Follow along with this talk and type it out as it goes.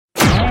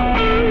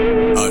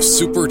a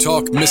Super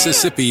Talk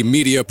Mississippi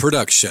media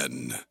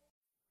production.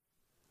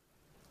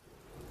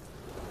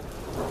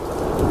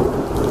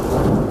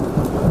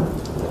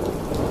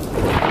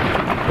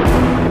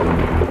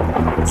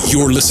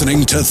 You're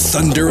listening to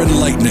Thunder and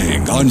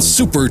Lightning on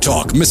Super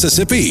Talk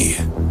Mississippi.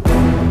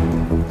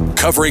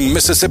 Covering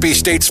Mississippi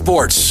State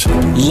sports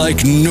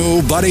like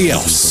nobody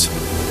else.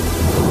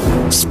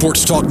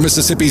 Sports Talk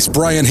Mississippi's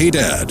Brian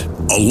Haydad,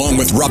 along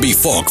with Robbie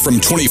Falk from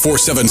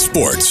 24/7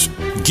 Sports,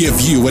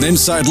 give you an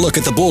inside look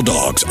at the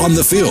Bulldogs on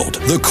the field,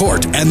 the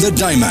court, and the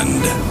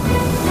diamond.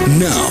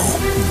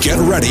 Now, get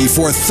ready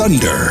for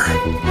Thunder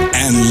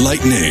and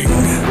Lightning.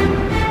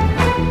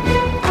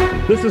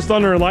 This is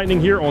Thunder and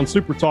Lightning here on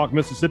Super Talk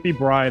Mississippi.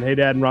 Brian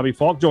Haydad and Robbie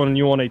Falk joining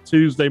you on a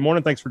Tuesday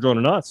morning. Thanks for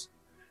joining us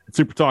at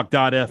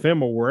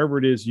supertalk.fm or wherever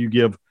it is you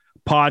get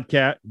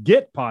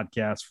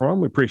podcasts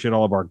from. We appreciate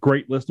all of our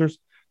great listeners,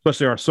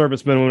 especially our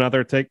servicemen and women out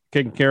there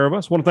taking care of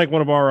us. I want to thank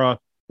one of our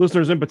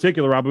listeners in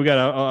particular, Rob. We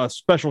got a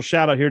special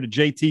shout out here to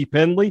JT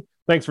Penley.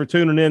 Thanks for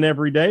tuning in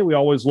every day. We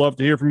always love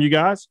to hear from you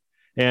guys.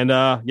 And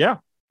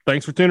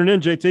thanks for tuning in,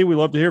 JT. We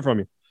love to hear from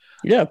you.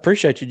 Yeah,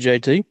 appreciate you,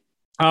 JT.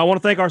 I want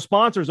to thank our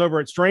sponsors over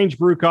at Strange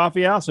Brew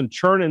Coffee House and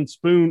Churn and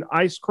Spoon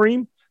Ice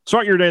Cream.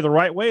 Start your day the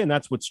right way, and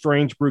that's with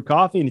Strange Brew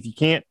Coffee. And if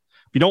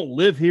you don't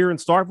live here in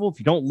Starkville, if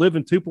you don't live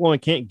in Tupelo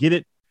and can't get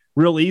it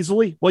real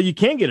easily, well, you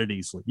can get it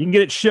easily. You can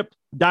get it shipped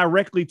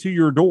directly to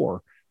your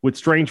door with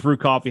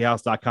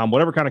strangebrewcoffeehouse.com.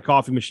 Whatever kind of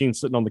coffee machine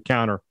sitting on the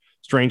counter,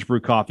 Strange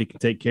Brew Coffee can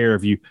take care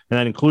of you. And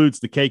that includes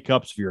the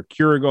K-Cups if you're a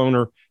Keurig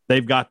owner.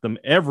 They've got them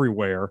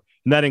everywhere.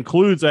 And that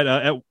includes,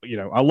 I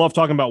love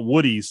talking about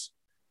Woody's.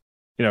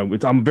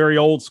 I'm very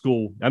old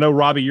school. I know,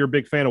 Robbie, you're a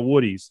big fan of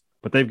Woody's,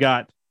 but they've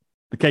got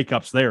the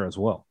K-Cups there as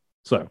well.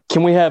 So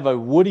can we have a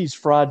Woody's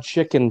fried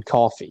chicken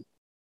coffee?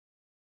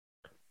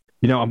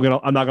 I'm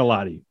not gonna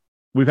lie to you.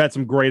 We've had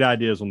some great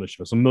ideas on this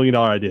show, some $1 million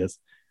ideas.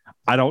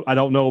 I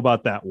don't know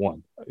about that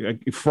one.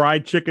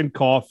 Fried chicken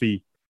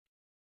coffee.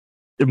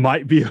 It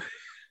might be a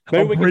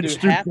bridge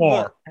too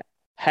far.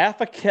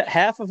 Half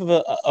of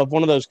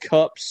one of those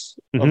cups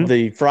of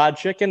the fried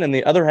chicken, and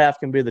the other half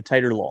can be the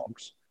tater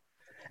logs.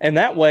 And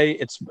that way,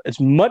 it's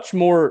much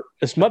more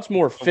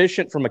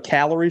efficient from a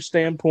calorie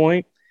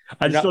standpoint.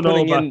 I just don't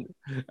know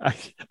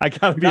about. I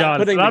gotta be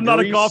honest. I'm not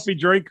a coffee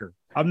drinker.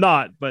 I'm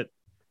not, but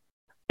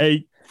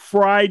a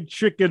fried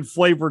chicken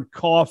flavored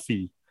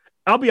coffee.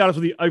 I'll be honest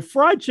with you. A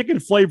fried chicken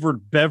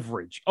flavored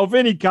beverage of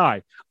any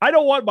kind. I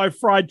don't want my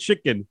fried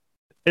chicken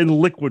in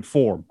liquid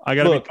form. I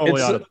gotta be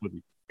totally honest with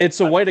you.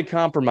 It's a way to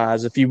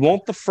compromise. If you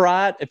want the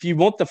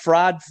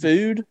fried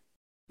food,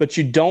 but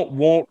you don't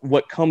want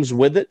what comes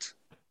with it,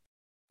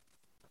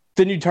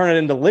 then you turn it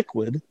into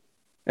liquid,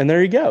 and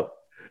there you go.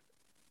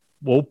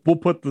 We'll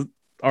put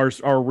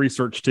our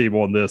research team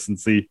on this and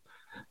see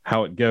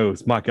how it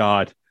goes. My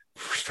God,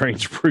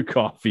 Strange Brew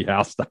Coffee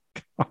House.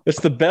 It's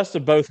the best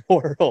of both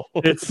worlds.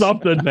 It's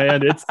something,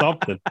 man. It's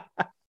something.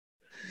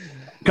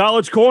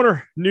 College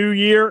Corner, new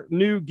year,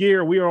 new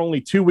gear. We are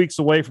only 2 weeks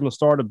away from the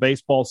start of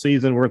baseball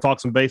season. We're going to talk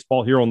some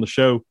baseball here on the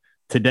show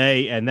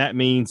today, and that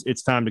means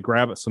it's time to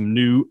grab some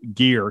new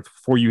gear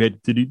before you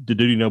head to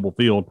Dudy Noble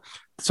Field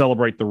to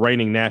celebrate the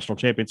reigning national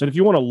champions. And if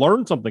you want to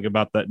learn something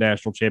about that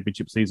national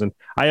championship season,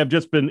 I have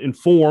just been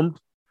informed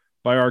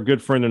by our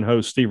good friend and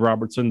host, Steve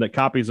Robertson, that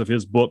copies of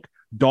his book,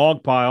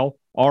 Dogpile,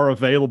 are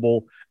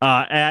available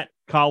at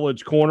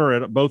College Corner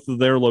at both of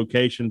their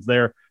locations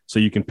there. So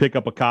you can pick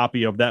up a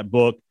copy of that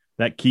book,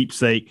 that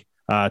keepsake,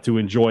 to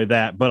enjoy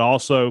that. But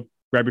also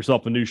grab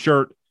yourself a new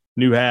shirt,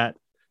 new hat,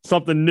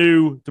 something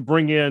new to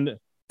bring in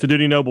to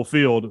Dudy Noble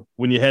Field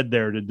when you head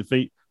there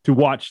to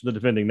watch the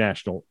defending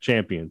national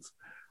champions.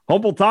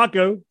 Humble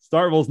Taco,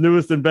 Starkville's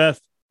newest and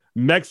best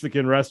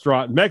Mexican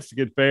restaurant,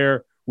 Mexican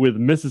fare with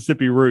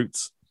Mississippi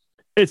roots.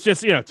 It's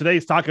just,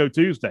 today's Taco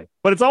Tuesday,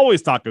 but it's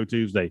always Taco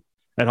Tuesday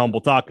at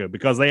Humble Taco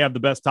because they have the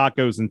best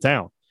tacos in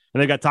town.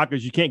 And they got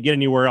tacos you can't get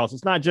anywhere else.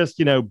 It's not just,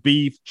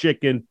 beef,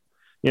 chicken,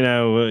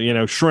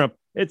 shrimp.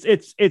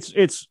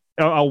 It's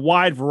a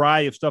wide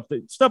variety of stuff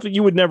that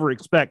you would never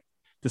expect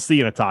to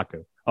see in a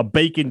taco. A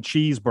bacon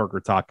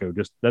cheeseburger taco.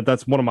 Just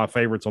that's one of my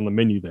favorites on the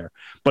menu there.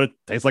 But it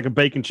tastes like a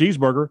bacon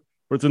cheeseburger,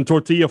 but it's in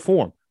tortilla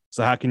form.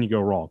 So how can you go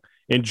wrong?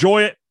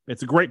 Enjoy it.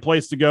 It's a great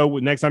place to go.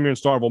 Next time you're in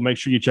Starkville, make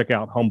sure you check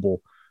out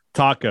Humble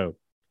Taco.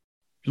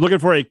 If you're looking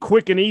for a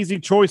quick and easy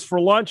choice for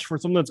lunch, for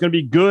something that's going to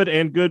be good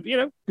and good,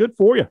 good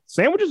for you.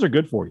 Sandwiches are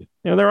good for you.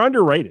 They're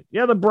underrated.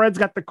 Yeah, the bread's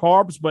got the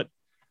carbs, but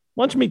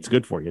lunch meat's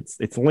good for you.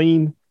 It's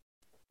lean.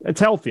 It's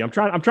healthy. I'm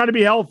trying to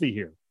be healthy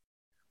here.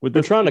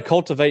 We're trying to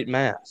cultivate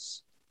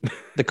mass.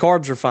 The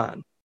carbs are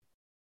fine.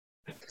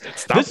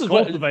 Stop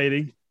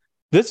cultivating.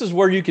 This is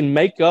where you can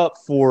make up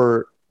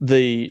for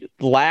the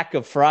lack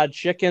of fried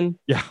chicken.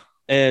 Yeah.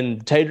 And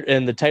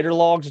the tater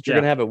logs that you're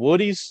going to have at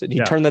Woody's, and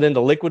you turn that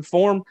into liquid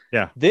form.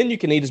 Yeah. Then you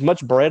can eat as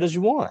much bread as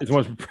you want.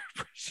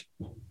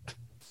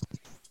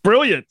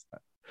 Brilliant.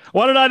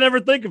 Why did I never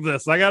think of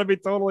this? I got to be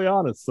totally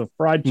honest. So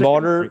fried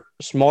chicken.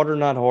 Smarter,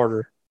 not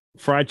harder.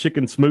 Fried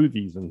chicken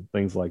smoothies and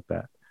things like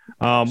that.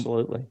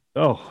 Absolutely.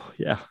 Oh,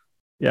 yeah.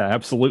 Yeah,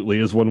 absolutely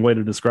is one way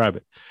to describe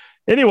it.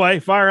 Anyway,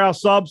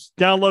 Firehouse Subs,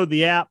 download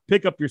the app,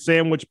 pick up your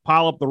sandwich,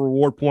 pile up the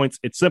reward points.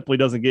 It simply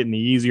doesn't get any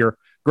easier.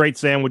 Great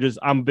sandwiches.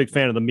 I'm a big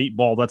fan of the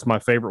meatball. That's my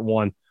favorite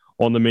one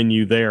on the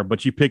menu there.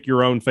 But you pick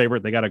your own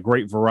favorite. They got a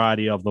great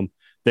variety of them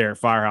there at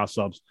Firehouse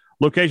Subs.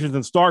 Locations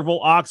in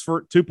Starkville,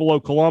 Oxford, Tupelo,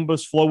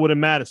 Columbus, Flowood,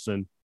 and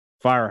Madison.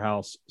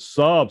 Firehouse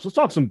Subs. Let's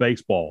talk some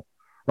baseball,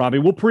 Robbie.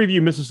 We'll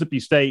preview Mississippi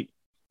State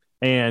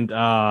and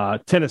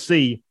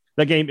Tennessee.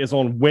 That game is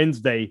on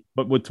Wednesday,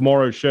 but with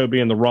tomorrow's show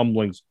being the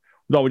Rumblings,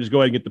 we thought we'd just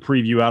go ahead and get the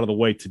preview out of the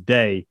way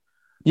today.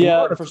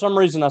 Yeah, for some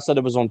reason I said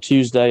it was on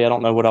Tuesday. I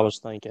don't know what I was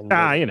thinking.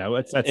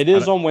 It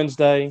is on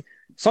Wednesday.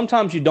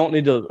 Sometimes you don't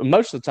need to.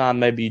 Most of the time,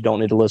 maybe you don't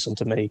need to listen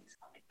to me.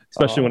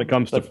 Especially when it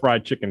comes to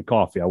fried chicken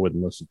coffee, I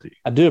wouldn't listen to you.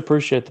 I do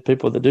appreciate the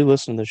people that do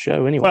listen to the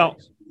show anyway. Well,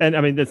 and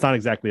I mean, it's not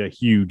exactly a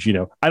huge,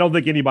 I don't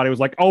think anybody was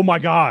like, oh my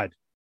God,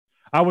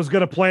 I was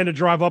going to plan to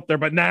drive up there,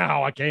 but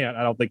now I can't.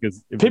 I don't think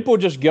people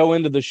just go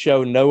into the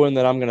show knowing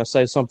that I'm going to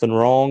say something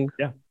wrong.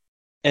 Yeah.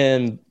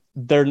 And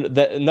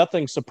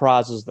nothing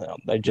surprises them.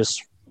 They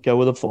just go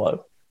with the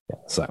flow. Yeah,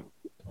 so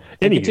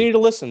continue to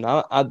listen.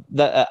 I'm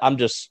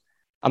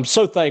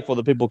so thankful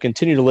that people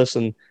continue to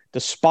listen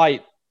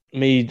despite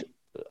me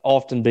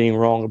often being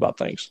wrong about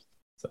things.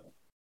 So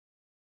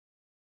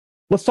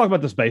let's talk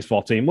about this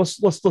baseball team. Let's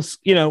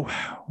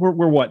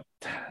we're what,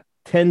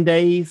 10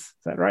 days? Is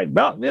that right?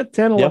 About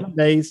 10, 11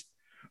 days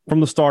from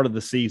the start of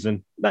the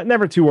season.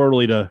 Never too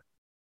early to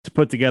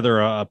put together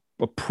a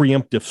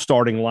preemptive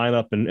starting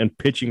lineup and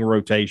pitching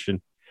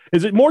rotation.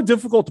 Is it more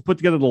difficult to put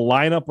together the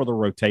lineup or the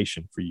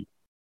rotation for you?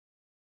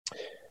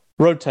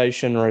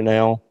 Rotation right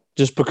now.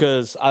 Just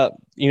because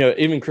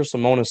even Chris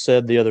Lemonis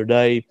said the other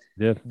day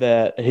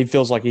that he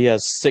feels like he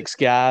has 6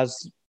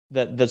 guys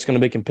that's going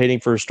to be competing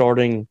for a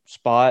starting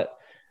spot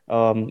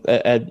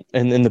and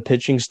in the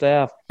pitching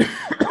staff.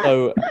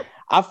 So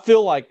I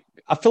feel like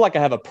I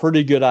have a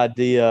pretty good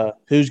idea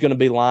who's going to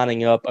be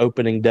lining up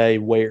opening day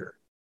where.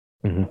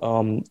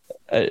 Mm-hmm.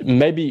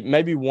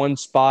 Maybe one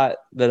spot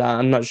that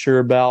I'm not sure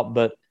about,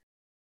 but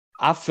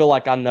I feel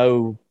like I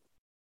know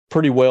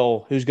pretty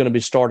well who's going to be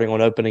starting on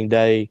opening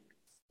day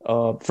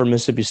for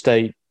Mississippi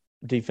State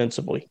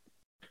defensively.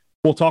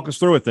 Well, talk us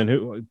through it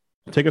then.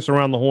 Take us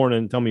around the horn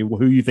and tell me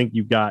who you think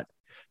you've got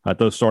at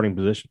those starting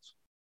positions.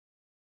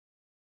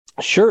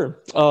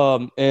 Sure.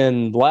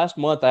 And last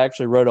month I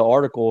actually wrote an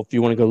article, if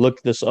you want to go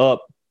look this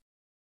up,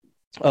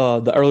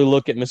 the early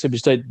look at Mississippi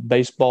State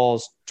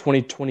baseball's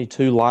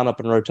 2022 lineup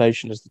and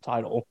rotation is the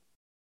title.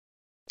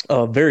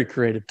 Very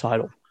creative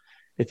title,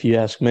 if you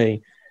ask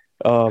me.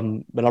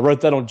 But I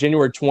wrote that on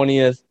January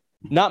 20th.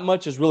 Not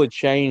much has really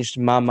changed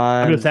in my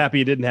mind. I'm just happy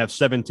it didn't have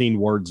 17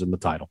 words in the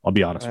title. I'll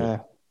be honest with you.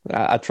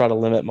 I try to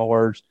limit my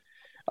words.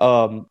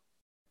 So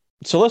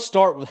let's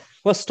start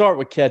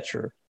with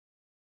catcher.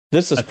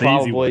 This is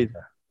going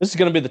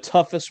to be the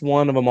toughest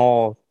one of them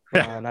all.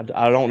 And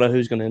I don't know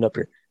who's going to end up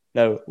here.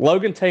 No,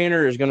 Logan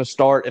Tanner is going to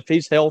start. If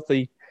he's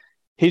healthy,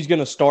 he's going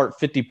to start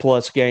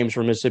 50-plus games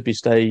for Mississippi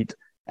State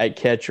at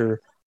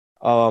catcher.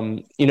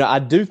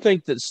 I do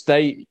think that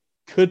State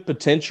could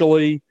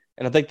potentially,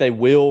 and I think they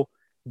will,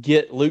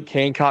 get Luke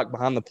Hancock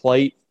behind the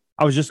plate.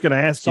 I was just going to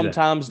ask you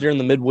sometimes during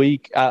the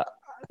midweek.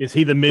 Is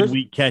he the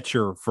midweek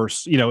catcher for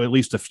at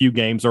least a few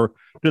games, or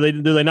do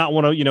they not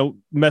want to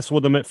mess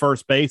with him at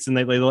first base and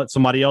they let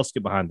somebody else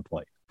get behind the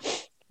plate?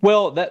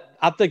 Well,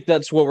 I think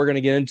that's what we're going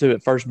to get into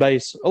at first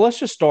base. Well, let's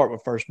just start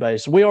with first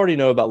base. We already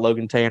know about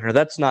Logan Tanner.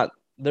 That's not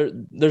there.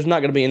 There's not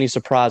going to be any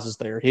surprises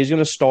there. He's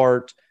going to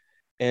start,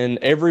 and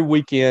every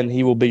weekend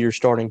he will be your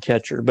starting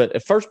catcher. But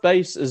at first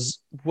base is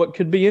what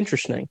could be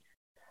interesting.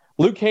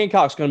 Luke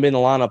Hancock's going to be in the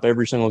lineup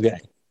every single game.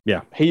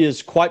 Yeah. He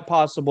is quite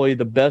possibly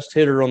the best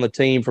hitter on the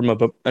team from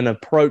an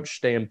approach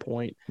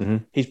standpoint. Mm-hmm.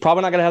 He's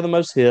probably not going to have the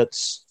most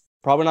hits,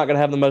 probably not going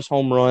to have the most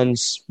home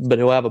runs, but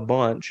he'll have a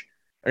bunch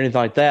or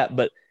anything like that.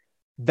 But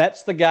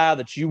that's the guy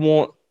that you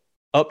want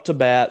up to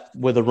bat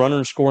with a runner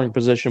in scoring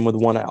position with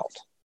one out.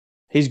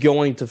 He's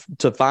going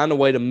to find a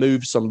way to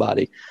move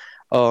somebody.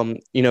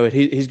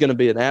 He's going to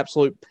be an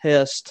absolute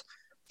pest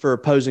for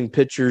opposing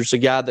pitchers, a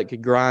guy that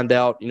could grind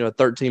out, a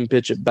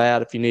 13-pitch at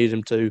bat if you need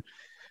him to.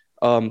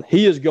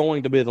 He is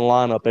going to be in the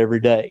lineup every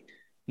day.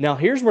 Now,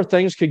 here's where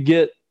things could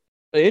get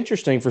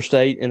interesting for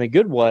State in a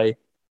good way.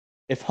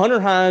 If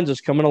Hunter Hines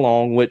is coming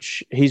along,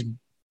 which he's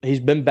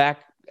been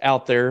back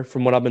out there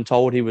from what I've been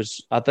told,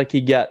 I think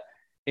he got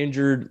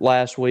injured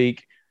last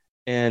week,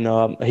 and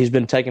he's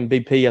been taking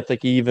BP. I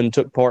think he even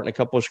took part in a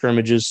couple of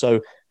scrimmages,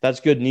 so that's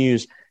good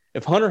news.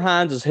 If Hunter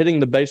Hines is hitting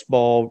the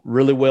baseball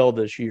really well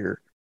this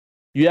year,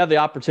 you have the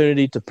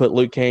opportunity to put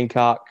Luke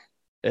Hancock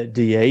at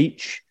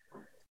DH.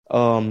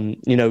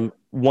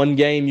 One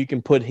game you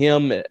can put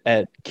him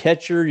at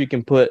catcher. You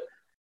can put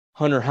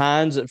Hunter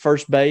Hines at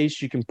first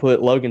base. You can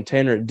put Logan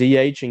Tanner at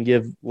DH and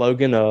give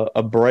Logan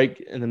a break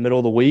in the middle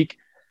of the week.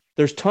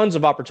 There's tons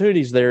of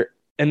opportunities there,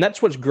 and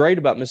that's what's great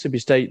about Mississippi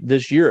State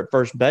this year at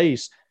first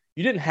base.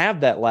 You didn't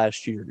have that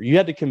last year. You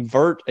had to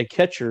convert a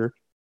catcher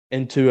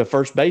into a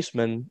first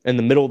baseman in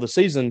the middle of the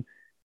season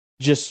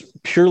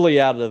just purely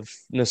out of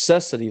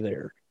necessity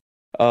there.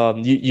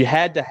 You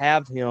had to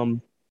have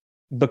him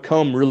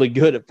become really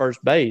good at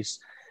first base.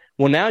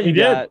 Well, now you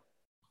got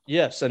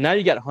and now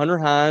you got Hunter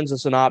Hines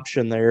as an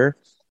option there.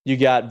 You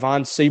got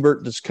Von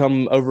Siebert that's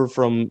come over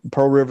from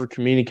Pearl River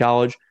Community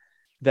College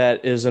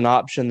that is an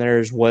option there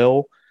as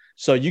well.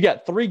 So you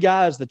got 3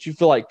 guys that you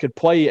feel like could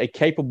play a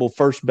capable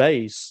first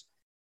base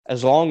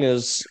as long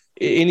as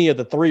any of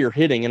the 3 are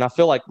hitting. And I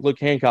feel like Luke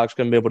Hancock's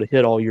going to be able to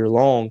hit all year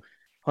long.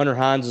 Hunter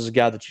Hines is a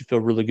guy that you feel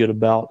really good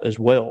about as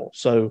well.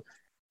 So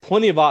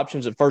plenty of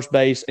options at first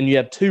base, and you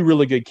have 2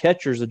 really good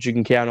catchers that you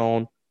can count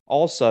on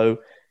also.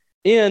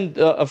 And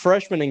a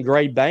freshman in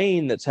Gray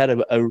Bain that's had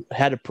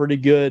a pretty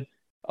good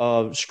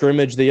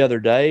scrimmage the other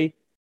day.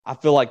 I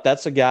feel like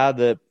that's a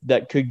guy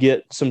that could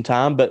get some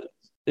time, but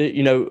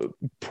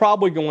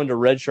probably going to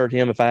redshirt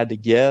him if I had to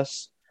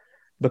guess,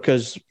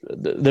 because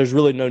there's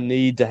really no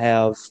need to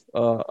have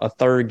a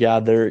third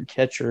guy there at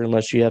catcher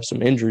unless you have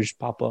some injuries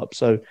pop up.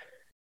 So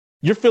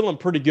you're feeling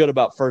pretty good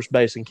about first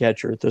base and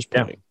catcher at this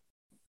point.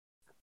 Yeah.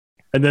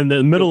 And then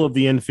the middle of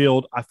the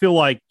infield, I feel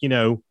like,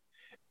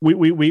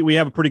 we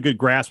have a pretty good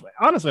grasp.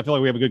 Honestly, I feel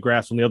like we have a good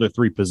grasp on the other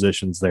 3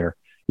 positions there.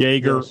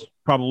 Yeager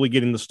probably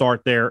getting the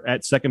start there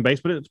at second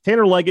base, but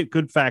Tanner Leggett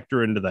could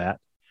factor into that.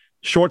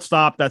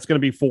 Shortstop, that's going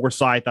to be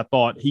Forsythe. I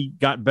thought he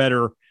got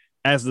better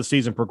as the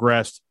season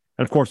progressed.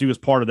 And, of course, he was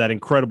part of that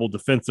incredible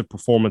defensive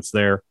performance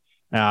there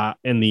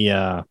in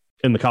the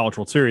College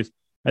World Series.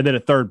 And then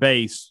at third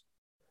base,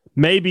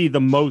 maybe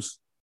the most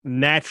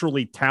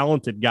naturally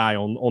talented guy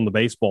on the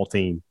baseball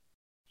team,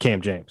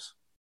 Cam James.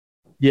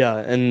 Yeah,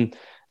 and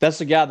that's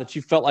the guy that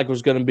you felt like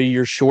was going to be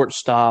your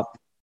shortstop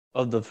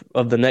of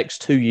the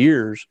next 2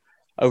 years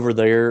over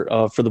there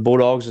for the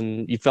Bulldogs,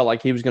 and you felt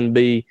like he was going to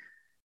be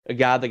a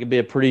guy that could be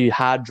a pretty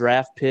high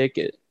draft pick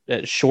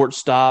at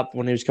shortstop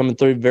when he was coming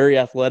through. Very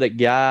athletic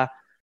guy.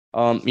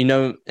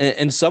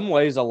 In some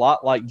ways, a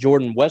lot like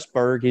Jordan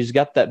Westberg. He's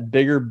got that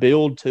bigger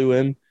build to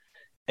him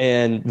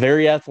and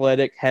very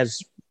athletic,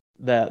 has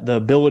the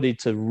ability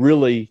to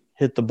really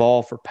hit the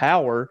ball for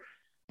power,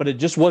 but it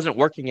just wasn't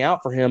working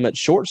out for him at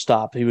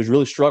shortstop. He was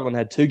really struggling.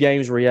 Had 2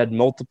 games where he had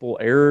multiple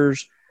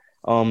errors.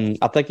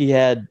 I think he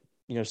had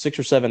 6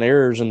 or 7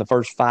 errors in the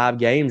first 5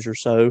 games or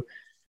so.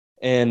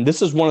 And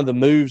this is one of the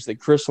moves that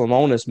Chris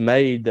Lemonis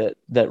made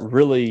that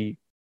really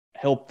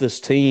helped this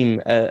team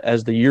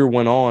as the year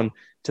went on,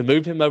 to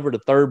move him over to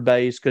third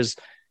base, because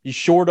you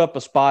shored up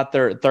a spot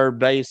there at third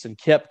base and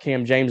kept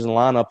Cam James in the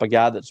lineup, a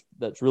guy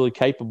that's really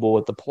capable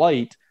at the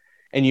plate.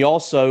 And you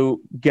also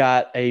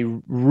got a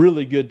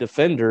really good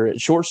defender at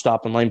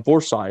shortstop in Lane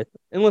Forsythe.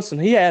 And listen,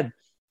 he had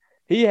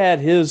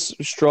his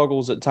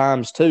struggles at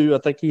times too. I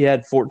think he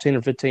had 14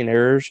 or 15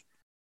 errors.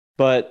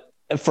 But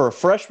for a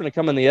freshman to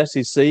come in the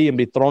SEC and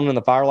be thrown in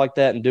the fire like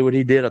that and do what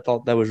he did, I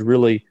thought that was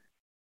really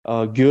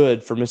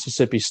good for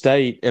Mississippi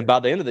State. And by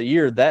the end of the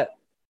year, that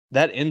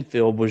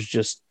infield was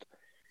just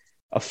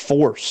a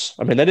force.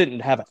 I mean, they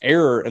didn't have an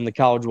error in the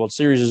College World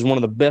Series. It was one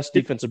of the best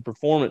defensive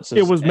performances.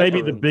 It was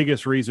maybe the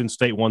biggest reason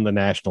State won the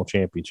national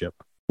championship,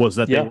 was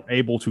that they were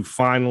able to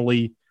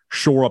finally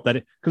shore up that,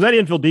 because that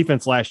infield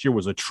defense last year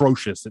was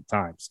atrocious at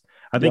times.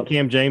 I think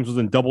Cam James was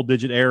in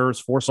double-digit errors.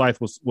 Forsythe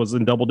was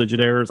in double-digit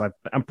errors.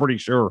 I'm pretty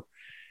sure.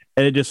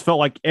 And it just felt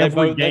like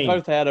every game. They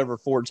both had over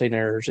 14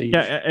 errors each.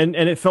 Yeah, and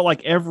it felt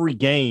like every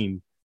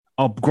game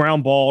a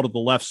ground ball to the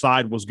left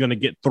side was going to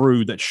get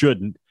through that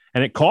shouldn't.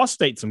 And it cost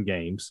State some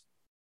games.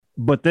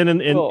 But then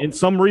in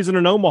some reason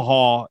in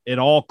Omaha, it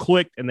all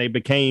clicked and they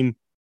became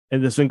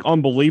in this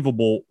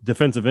unbelievable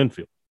defensive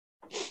infield.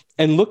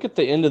 And look at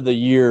the end of the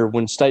year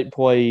when State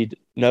played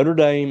Notre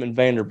Dame and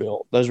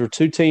Vanderbilt. Those were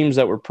 2 teams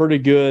that were pretty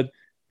good.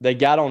 They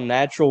got on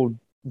natural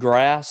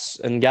grass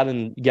and got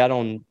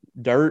on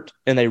dirt,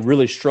 and they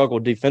really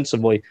struggled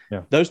defensively.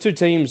 Yeah. Those 2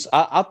 teams,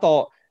 I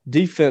thought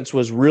defense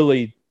was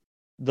really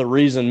the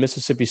reason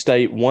Mississippi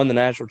State won the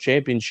national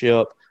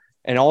championship,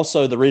 and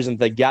also the reason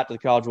they got to the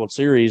College World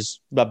Series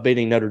by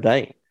beating Notre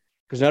Dame.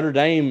 Because Notre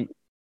Dame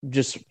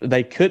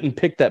they couldn't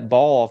pick that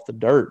ball off the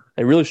dirt.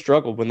 They really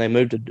struggled when they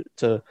moved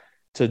to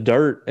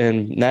dirt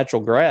and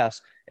natural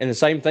grass. And the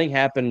same thing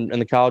happened in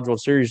the College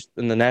World Series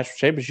in the national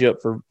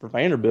championship for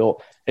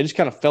Vanderbilt. It just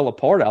kind of fell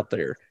apart out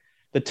there.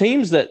 The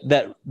teams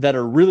that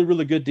are really,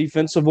 really good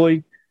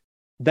defensively,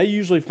 they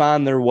usually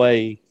find their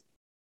way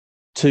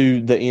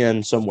to the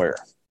end somewhere.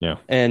 Yeah.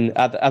 And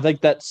I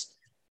think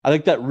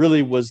that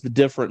really was the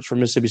difference for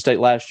Mississippi State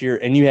last year.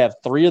 And you have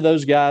 3 of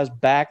those guys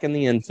back in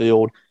the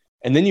infield.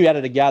 And then you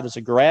added a guy that's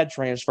a grad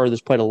transfer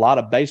that's played a lot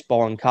of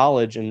baseball in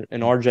college, and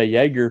R.J.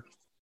 Yeager,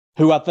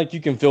 who I think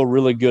you can feel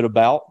really good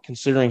about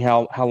considering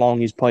how long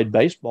he's played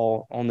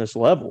baseball on this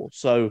level.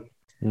 So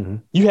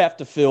you have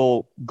to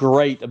feel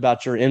great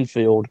about your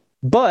infield.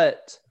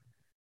 But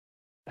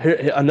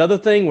another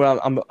thing,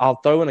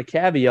 I'll throw in a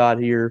caveat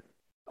here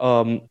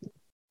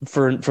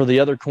for the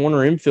other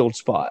corner infield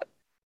spot.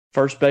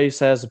 First base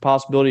has the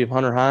possibility of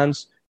Hunter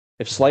Hines.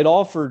 If Slade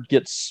Alford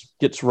gets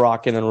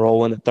rocking and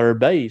rolling at third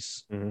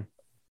base,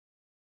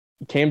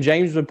 Cam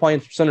James has been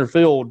playing center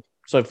field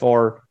so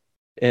far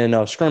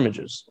in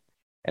scrimmages.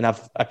 And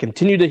I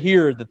continue to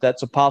hear that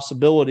that's a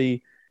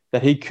possibility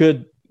that he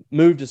could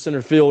move to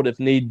center field if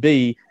need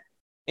be.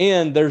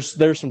 And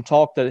there's some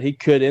talk that he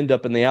could end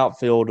up in the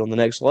outfield on the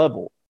next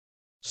level.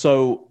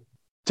 So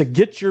to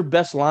get your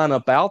best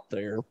lineup out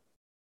there,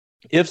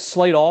 if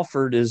Slade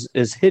Alford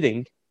is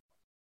hitting,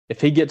 if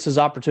he gets his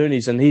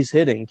opportunities and he's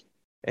hitting,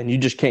 and you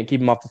just can't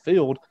keep him off the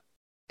field,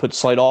 put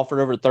Slade Alford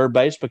over at third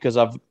base because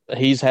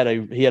he had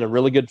a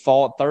really good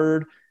fall at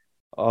third.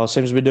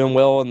 Seems to be doing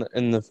well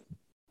in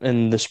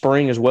the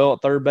spring as well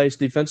at third base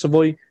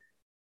defensively.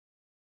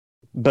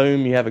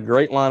 Boom, you have a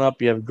great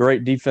lineup. You have a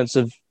great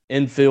defensive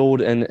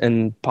infield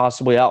and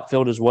possibly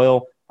outfield as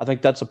well. I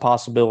think that's a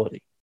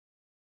possibility.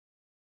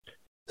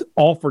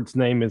 Alford's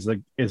name is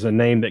a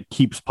name that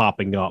keeps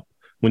popping up.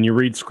 When you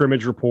read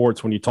scrimmage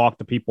reports, when you talk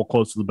to people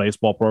close to the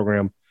baseball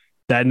program,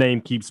 that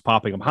name keeps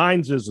popping up.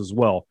 Hines is as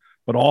well,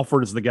 but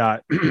Alford is the guy.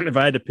 If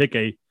I had to pick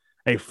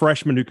a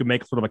freshman who could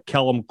make sort of a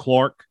Kellum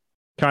Clark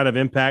kind of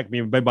impact,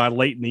 maybe by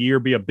late in the year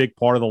be a big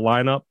part of the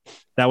lineup,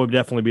 that would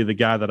definitely be the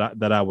guy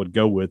that I would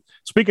go with.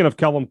 Speaking of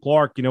Kellum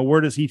Clark,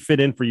 where does he fit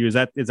in for you? Is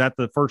that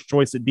the first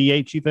choice at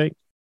DH, you think?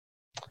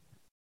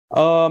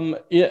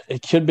 Yeah,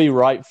 it could be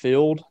right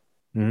field.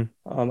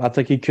 Mm-hmm. I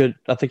think he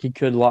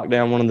could lock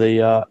down one of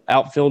the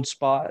outfield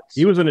spots.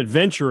 He was an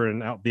adventurer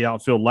in the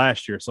outfield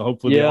last year, so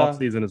hopefully the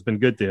offseason has been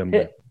good to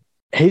him.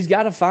 He's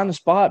got to find a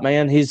spot,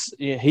 man. He's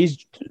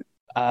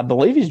I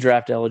believe he's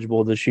draft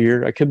eligible this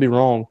year. I could be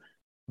wrong,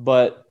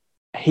 but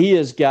he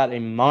has got a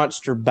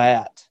monster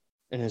bat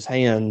in his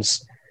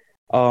hands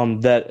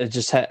that it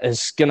just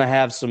is going to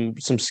have some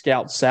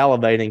scouts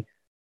salivating.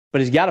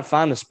 But he's got to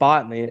find a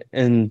spot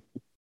in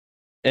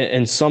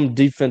some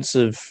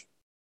defensive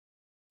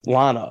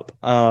lineup.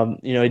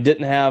 He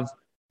didn't have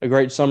a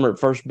great summer at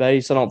first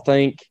base, I don't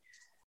think.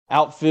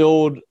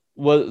 Outfield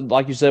was,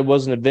 like you said,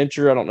 was an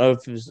adventure. I don't know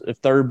if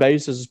third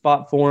base is a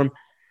spot for him.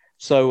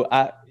 So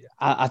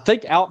I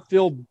think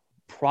outfield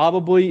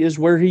probably is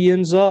where he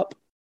ends up,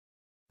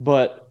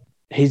 but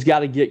he's got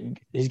to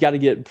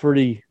get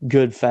pretty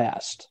good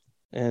fast.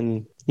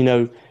 And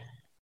you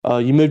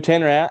move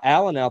Tanner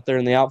Allen out there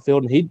in the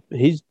outfield, and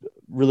he's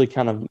really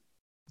kind of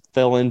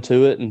fell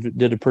into it and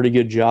did a pretty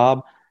good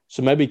job.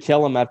 So maybe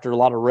Kellum, after a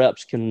lot of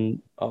reps,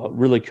 can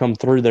really come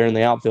through there in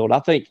the outfield. I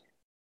think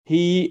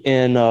he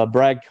and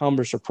Brad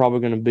Cumbers are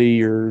probably going to be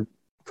your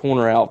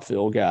corner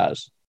outfield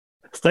guys.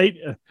 State,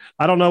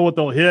 I don't know what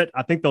they'll hit.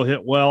 I think they'll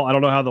hit well. I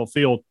don't know how they'll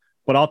field,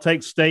 but I'll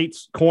take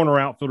State's corner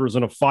outfielders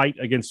in a fight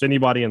against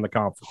anybody in the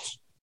conference.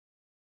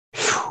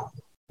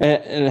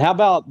 And how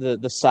about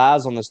the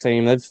size on this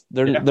team?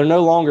 They're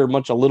no longer a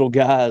bunch of little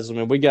guys. I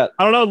mean, I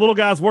don't know, little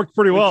guys worked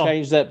pretty well.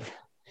 Changed that.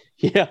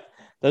 Yeah.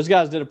 Those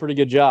guys did a pretty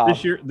good job.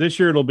 This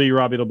year it'll be,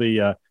 Robbie,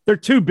 they're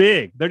too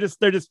big. They're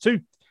just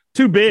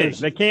too big.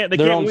 They can't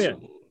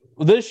win.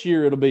 This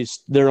year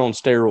they're on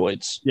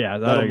steroids. Yeah,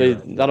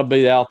 that'll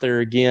be out there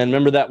again.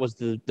 Remember that was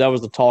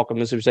the talk of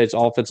Mississippi State's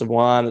offensive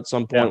line at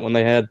some point when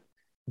they had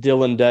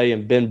Dylan Day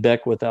and Ben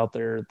Beckwith out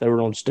there. They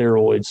were on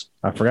steroids.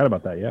 I forgot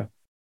about that. Yeah.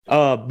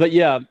 But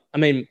yeah, I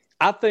mean,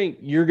 I think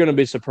you're going to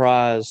be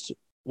surprised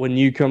when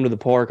you come to the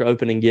park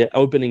opening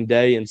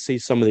day and see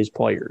some of these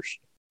players.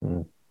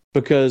 Mm.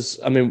 Because,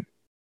 I mean,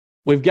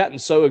 we've gotten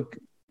so,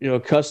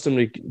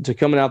 accustomed to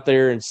coming out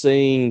there and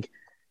seeing,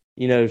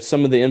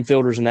 some of the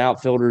infielders and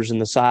outfielders and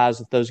the size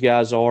that those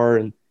guys are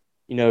and,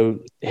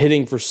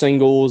 hitting for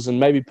singles and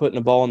maybe putting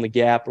a ball in the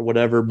gap or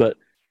whatever. But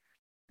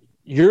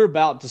you're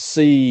about to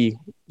see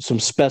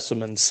some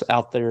specimens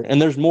out there, and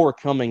there's more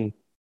coming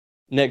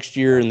next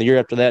year and the year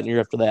after that and the year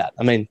after that.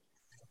 I mean,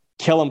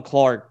 Kellum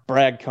Clark,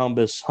 Brad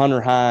Cumbers,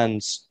 Hunter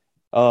Hines,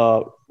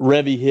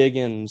 Revy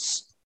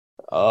Higgins,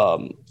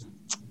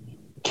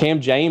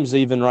 Cam James,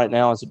 even right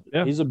now,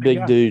 he's a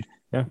big dude.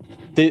 Yeah.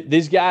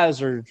 These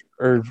guys are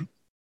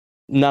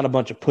not a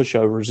bunch of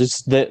pushovers.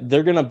 It's that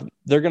they're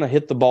gonna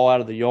hit the ball out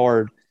of the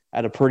yard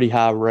at a pretty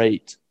high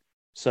rate.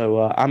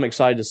 So I'm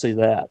excited to see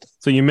that.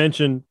 So you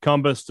mentioned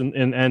Cumbus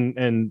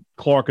and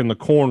Clark in the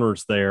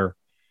corners there,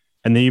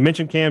 and then you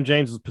mentioned Cam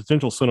James as a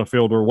potential center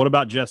fielder. What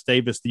about Jess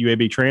Davis, the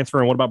UAB transfer,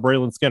 and what about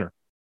Braylon Skinner?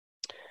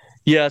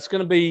 Yeah, it's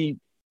going to be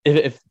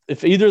if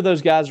either of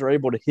those guys are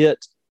able to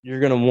hit, you're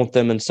going to want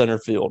them in center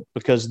field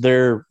because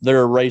they're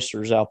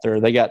racers out there.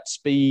 They got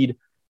speed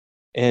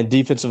and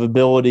defensive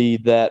ability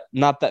that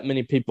not that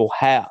many people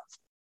have.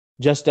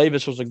 Jess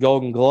Davis was a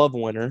Golden Glove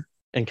winner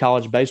in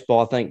college baseball.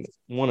 I think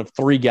one of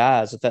 3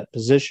 guys at that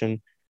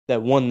position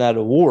that won that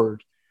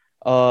award.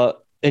 And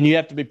you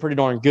have to be pretty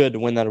darn good to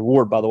win that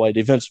award, by the way,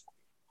 defensively.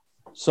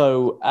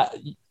 So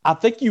I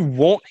think you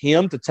want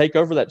him to take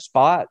over that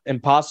spot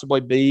and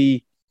possibly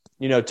be,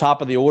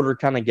 top of the order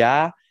kind of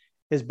guy.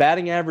 His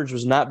batting average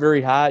was not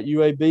very high at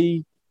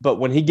UAB, but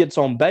when he gets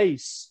on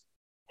base,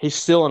 he's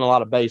still in a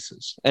lot of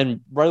bases. And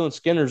Braylon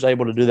Skinner is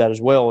able to do that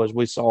as well, as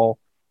we saw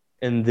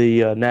in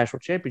the national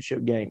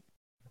championship game.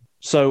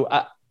 So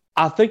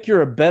I think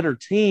you're a better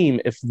team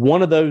if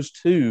one of those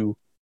two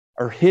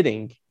are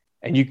hitting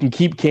and you can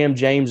keep Cam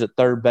James at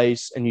third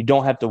base and you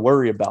don't have to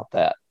worry about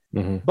that.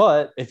 Mm-hmm.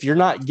 But if you're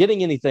not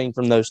getting anything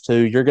from those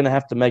two, you're going to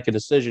have to make a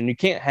decision. You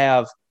can't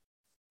have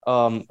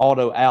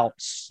auto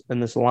outs in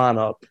this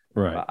lineup.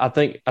 Right. I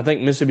think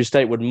Mississippi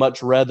State would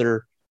much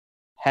rather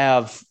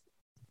have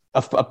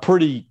a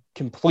pretty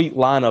complete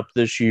lineup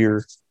this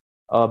year.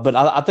 But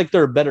I think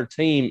they're a better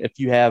team if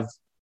you have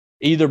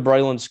either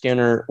Braylon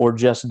Skinner or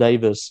Jess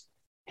Davis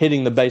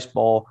hitting the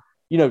baseball,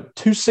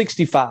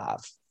 265,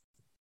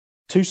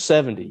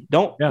 270. You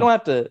don't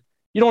have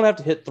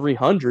to hit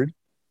 300,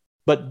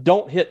 but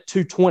don't hit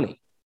 220.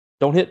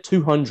 Don't hit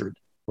 200.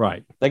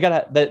 Right. They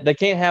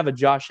can't have a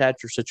Josh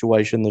Hatcher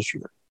situation this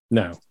year.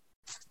 No.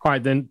 All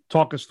right, then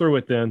talk us through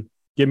it then.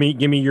 Give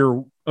me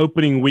your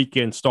opening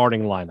weekend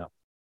starting lineup.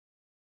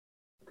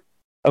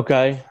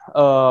 Okay.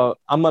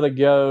 I'm going to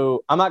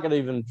go – I'm not going to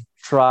even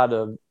try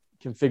to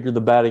configure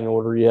the batting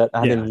order yet. I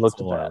haven't even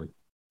looked at that.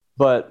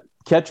 But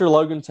catcher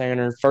Logan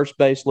Tanner, first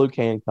base Luke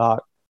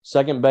Hancock,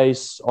 second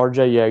base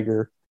RJ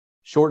Yeager,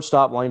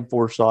 shortstop Lane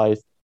Forsythe,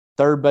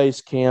 third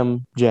base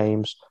Cam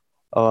James,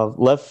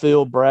 left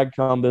field Brad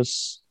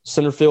Cumbus,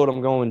 center field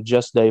I'm going with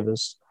Jess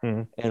Davis,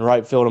 and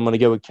right field I'm going to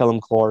go with Kellum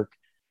Clark.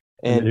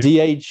 And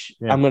DH,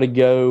 I'm going to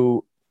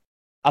go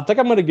 – I think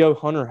I'm going to go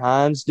Hunter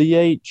Hines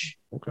DH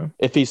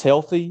if he's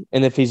healthy.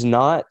 And if he's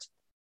not,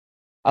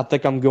 I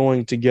think I'm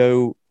going to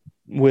go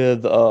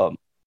with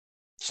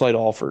Slade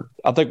Alford.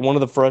 I think one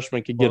of the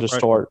freshmen could get a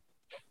start.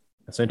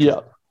 That's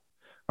interesting. Yeah.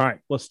 All right,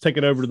 let's take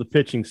it over to the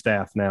pitching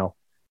staff now.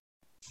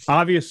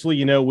 Obviously,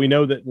 we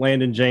know that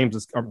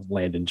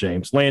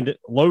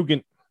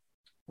Logan.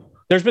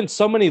 There's been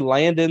so many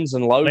Landons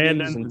and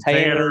Logans and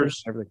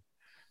Tanners. Everything.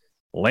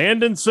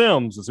 Landon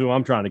Sims is who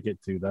I'm trying to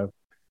get to, though.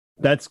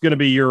 That's going to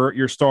be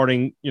your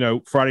starting,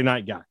 Friday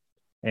night guy,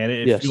 and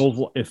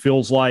it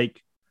feels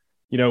like,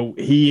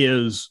 he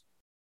is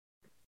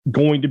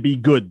going to be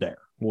good there.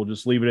 We'll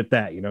just leave it at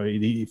that.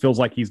 He feels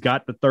like he's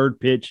got the third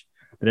pitch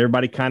that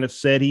everybody kind of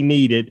said he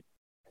needed,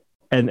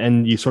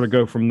 and you sort of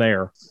go from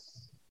there.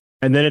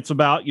 And then it's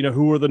about,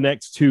 who are the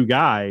next two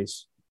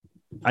guys.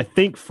 I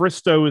think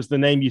Fristow is the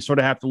name you sort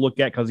of have to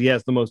look at because he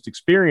has the most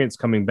experience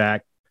coming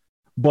back.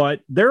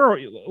 But there are,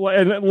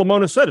 and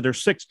Lamona said it,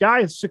 there's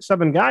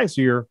 7 guys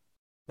here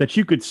that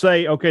you could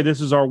say, okay,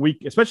 this is our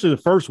week, especially the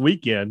first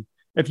weekend.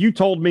 If you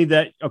told me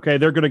that, okay,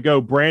 they're going to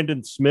go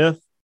Brandon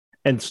Smith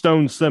and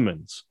Stone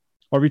Simmons,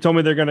 or if you told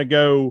me they're going to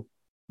go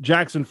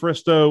Jackson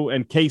Fristow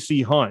and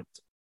Casey Hunt,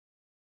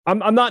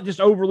 I'm not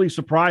just overly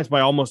surprised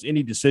by almost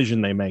any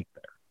decision they make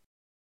there.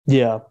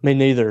 Yeah, me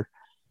neither.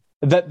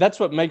 That's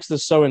what makes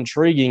this so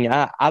intriguing.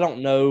 I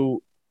don't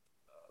know,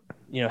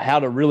 how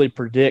to really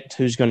predict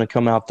who's going to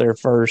come out there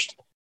first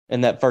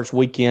in that first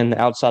weekend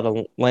outside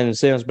of Landon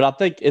Sims, but I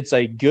think it's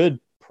a good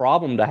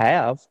problem to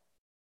have.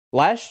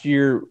 Last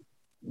year,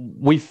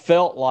 we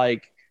felt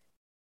like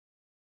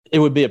it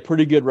would be a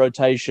pretty good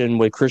rotation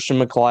with Christian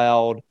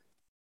McLeod,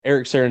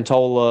 Eric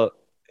Sarantola,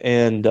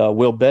 and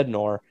Will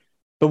Bednar,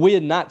 but we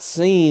had not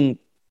seen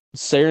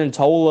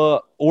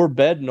Sarantola or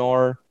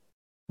Bednar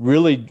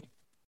really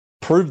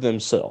prove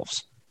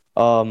themselves.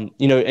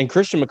 And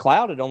Christian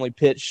McLeod had only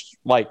pitched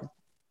like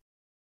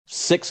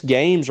 6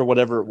 games or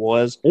whatever it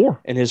was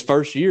in his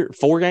first year,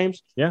 4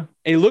 games. Yeah. And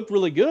he looked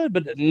really good,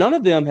 but none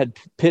of them had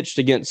pitched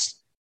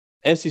against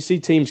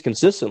SEC teams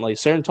consistently.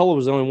 Sarantola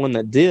was the only one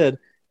that did,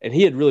 and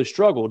he had really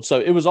struggled. So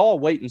it was all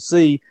wait and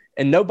see,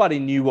 and nobody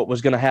knew what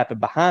was going to happen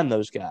behind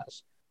those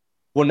guys.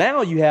 Well,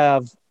 now you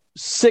have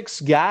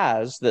 6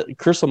 guys that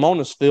Chris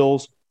Lemonis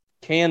feels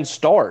can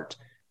start.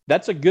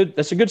 That's a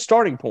good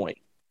starting point.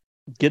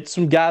 Get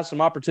some guys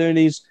some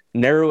opportunities,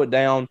 narrow it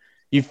down.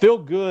 You feel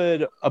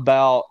good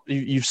about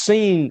you've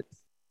seen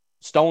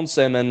Stone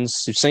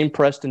Simmons, you've seen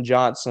Preston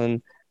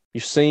Johnson,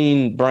 you've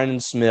seen Brandon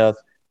Smith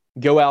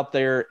go out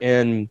there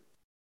and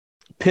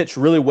pitch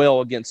really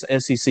well against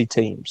SEC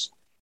teams.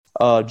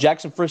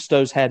 Jackson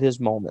Fristow's had his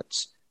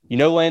moments.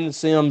 Landon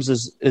Sims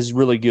is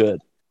really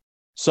good.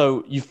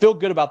 So you feel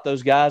good about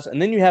those guys,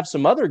 and then you have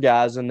some other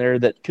guys in there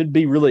that could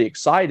be really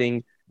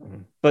exciting,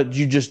 but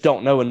you just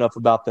don't know enough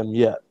about them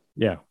yet.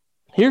 Yeah.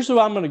 Here's who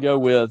I'm going to go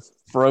with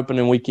for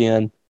opening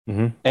weekend,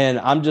 and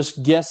I'm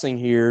just guessing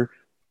here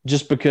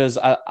just because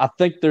I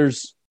think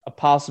there's a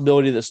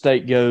possibility that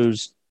State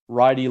goes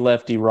righty,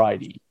 lefty,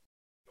 righty.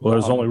 Well,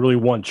 there's only really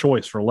one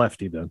choice for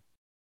lefty then.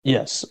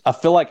 Yes. I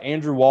feel like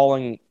Andrew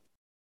Walling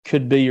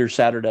could be your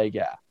Saturday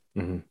guy.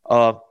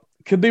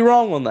 Could be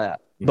wrong on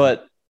that,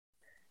 but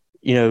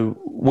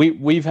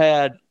we've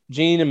had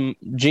Gene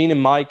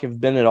and Mike have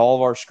been at all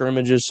of our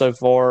scrimmages so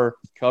far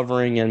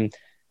covering, and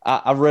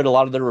I've read a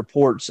lot of their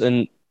reports,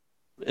 and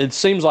it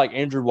seems like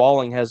Andrew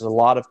Walling has a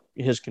lot of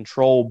his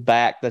control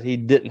back that he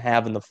didn't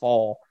have in the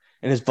fall,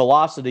 and his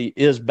velocity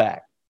is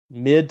back,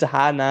 mid to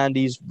high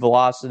 90s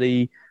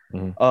velocity.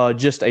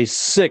 Just a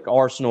sick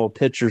arsenal of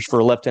pitchers for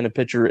a left-handed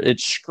pitcher. It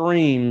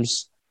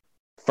screams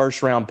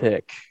first-round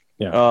pick.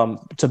 Yeah.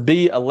 To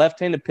be a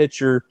left-handed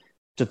pitcher,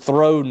 to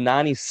throw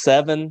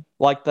 97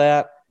 like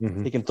that,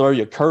 he can throw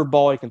you a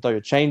curveball, he can throw you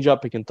a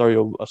changeup, he can throw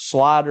you a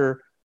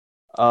slider.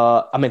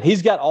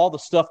 He's got all the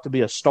stuff to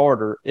be a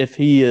starter if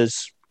he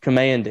is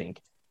commanding.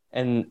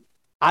 And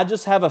I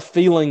just have a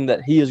feeling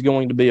that he is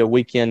going to be a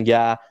weekend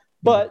guy,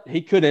 but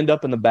he could end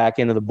up in the back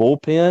end of the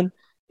bullpen.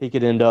 He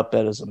could end up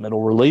as a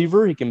middle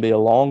reliever. He can be a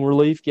long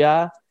relief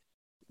guy.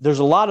 there's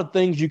a lot of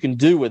things you can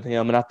do with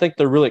him, and I think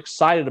they're really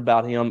excited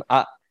about him.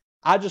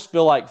 I just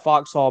feel like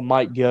Foxhall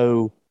might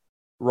go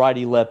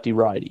righty, lefty,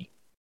 righty.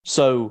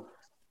 So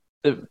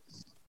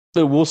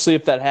we'll see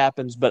if that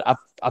happens, but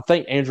I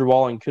think Andrew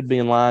Walling could be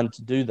in line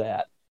to do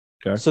that.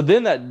 Okay. So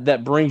then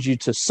that brings you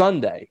to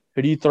Sunday.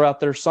 Who do you throw out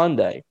there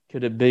Sunday?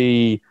 Could it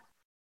be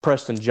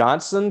Preston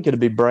Johnson? Could it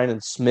be Brandon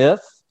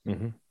Smith?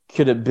 Mm-hmm.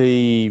 Could it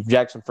be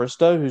Jackson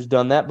Fristow, who's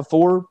done that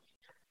before?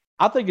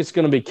 I think it's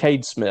going to be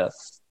Cade Smith.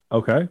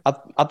 Okay.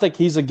 I think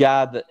he's a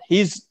guy that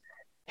he's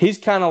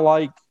kind of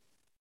like,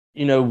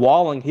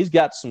 Walling. He's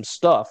got some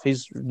stuff.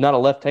 He's not a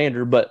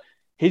left-hander, but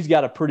he's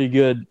got a pretty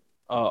good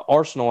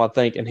arsenal, I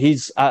think. And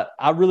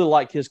I really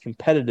like his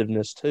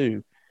competitiveness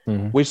too.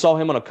 Mm-hmm. We saw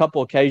him on a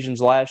couple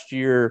occasions last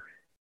year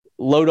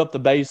load up the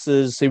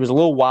bases. He was a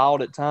little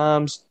wild at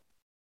times,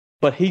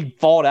 but he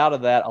fought out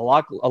of that a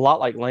lot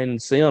like Landon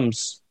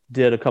Sims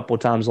did a couple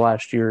of times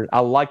last year. I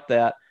like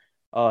that.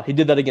 He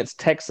did that against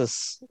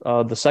Texas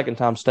the second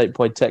time State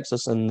played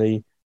Texas in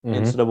the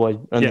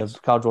NCAA in the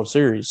College World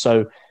Series.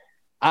 So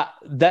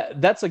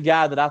that's a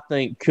guy that I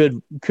think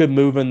could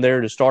move in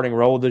there to starting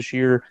role this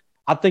year.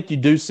 I think you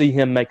do see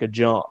him make a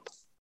jump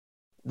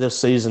this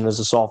season as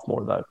a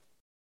sophomore, though.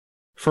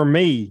 For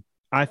me,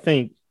 I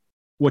think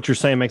what you're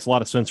saying makes a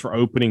lot of sense for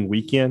opening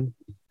weekend,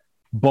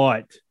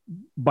 but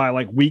by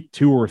like week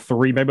 2 or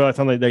 3, maybe by the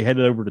time they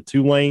headed over to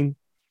Tulane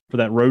for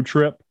that road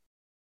trip,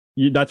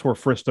 that's where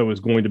Fristow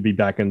is going to be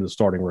back in the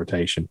starting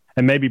rotation,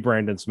 and maybe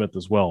Brandon Smith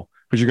as well,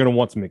 because you're going to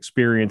want some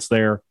experience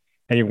there,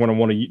 and you're going to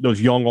want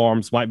those young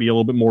arms might be a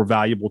little bit more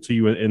valuable to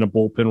you in a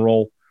bullpen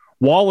role.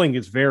 Walling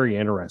is very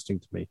interesting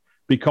to me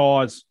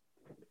because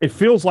it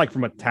feels like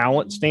from a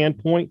talent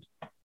standpoint,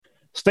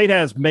 State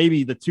has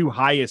maybe the 2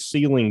 highest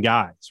ceiling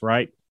guys,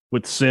 right?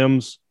 With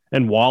Sims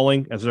and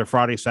Walling as their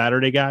Friday,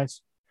 Saturday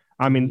guys.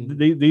 I mean,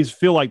 these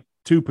feel like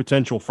 2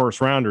 potential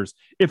first rounders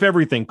if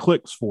everything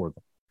clicks for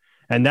them.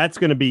 And that's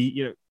going to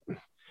be,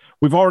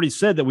 we've already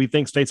said that we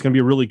think State's going to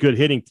be a really good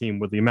hitting team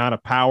with the amount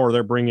of power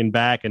they're bringing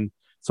back and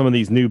some of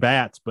these new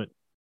bats. But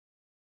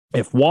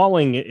if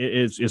Walling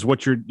is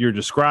what you're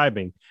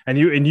describing, and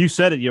you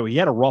said it, he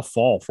had a rough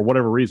fall for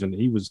whatever reason.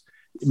 He was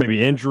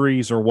maybe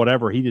injuries or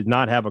whatever. He did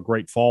not have a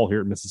great fall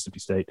here at Mississippi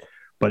State.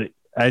 But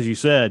as you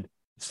said,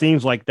 it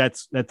seems like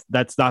that's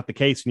not the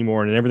case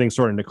anymore, and everything's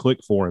starting to click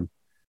for him.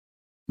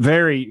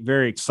 Very,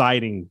 very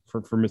exciting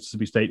for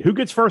Mississippi State. Who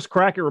gets first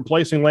crack at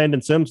replacing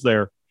Landon Sims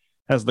there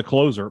as the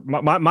closer?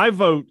 My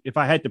vote, if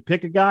I had to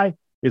pick a guy,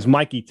 is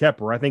Mikey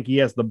Tepper. I think he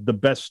has the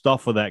best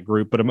stuff of that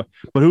group. But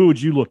who would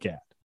you look at?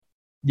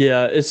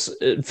 Yeah,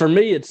 for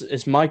me,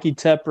 it's Mikey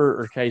Tepper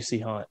or Casey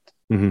Hunt.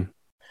 Mm-hmm.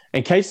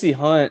 And Casey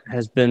Hunt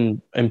has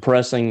been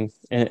impressing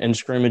in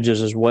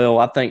scrimmages as well.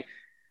 I think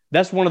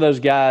that's one of those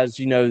guys,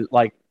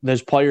 like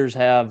those players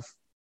have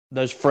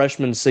those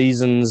freshman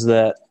seasons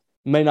that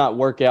may not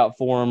work out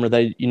for them, or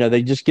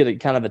they just get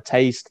kind of a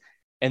taste.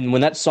 And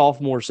when that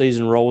sophomore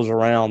season rolls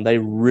around, they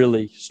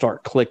really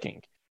start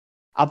clicking.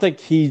 I think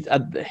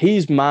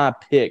he's my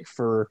pick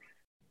for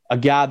a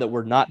guy that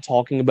we're not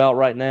talking about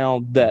right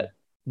now that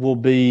will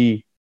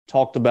be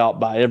talked about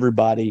by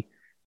everybody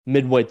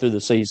midway through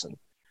the season.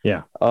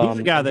 Yeah. He's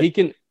a guy that he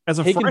can, as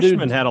a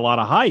freshman, had a lot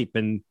of hype,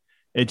 and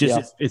it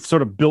just it's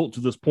sort of built to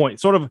this point.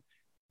 Sort of,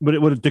 but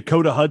would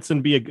Dakota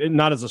Hudson be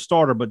not as a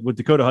starter, but would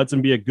Dakota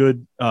Hudson be a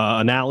good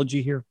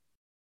analogy here?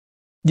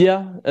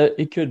 Yeah,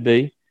 it could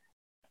be.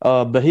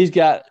 But he's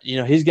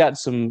got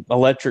some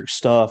electric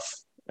stuff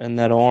in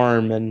that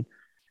arm, and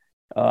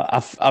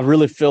I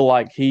really feel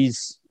like he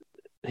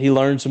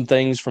learned some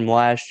things from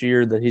last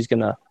year that he's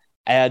going to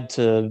add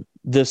to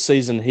this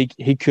season.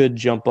 He could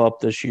jump up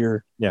this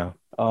year. Yeah.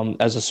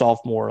 As a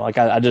sophomore, like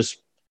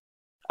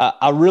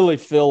I really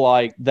feel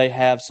like they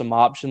have some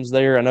options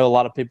there. I know a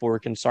lot of people were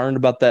concerned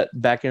about that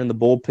back in the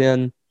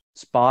bullpen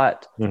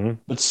spot,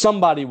 but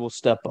somebody will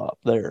step up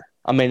there.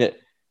 I mean,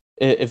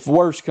 if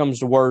worse comes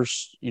to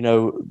worse,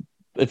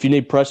 if you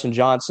need Preston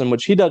Johnson,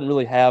 which he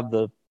doesn't have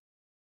the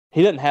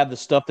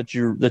stuff that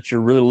you're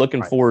really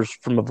looking for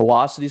from a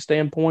velocity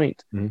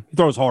standpoint. He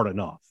throws hard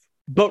enough,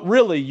 but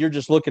really you're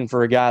just looking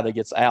for a guy that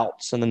gets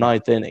outs in the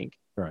 9th inning.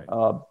 Right.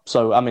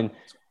 So I mean,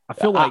 I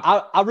feel like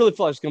I really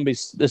feel like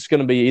it's going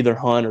to be either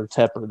Hunt or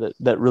Tepper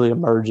that really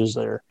emerges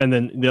there. And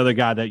then the other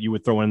guy that you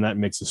would throw in that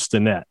mix is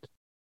Stinnett,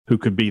 who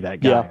could be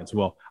that guy as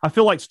well. I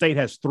feel like State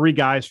has 3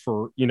 guys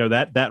for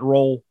that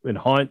role in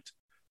Hunt,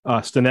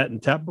 Stinnett,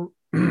 and Tepper.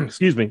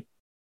 Excuse me.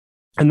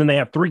 And then they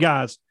have 3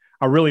 guys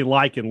I really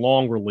like in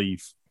long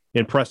relief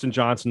in Preston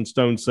Johnson,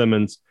 Stone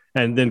Simmons,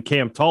 and then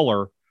Cam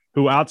Tuller,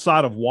 who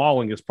outside of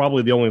Walling is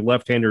probably the only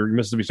left-hander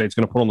Mississippi State's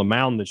going to put on the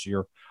mound this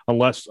year,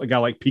 unless a guy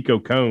like Pico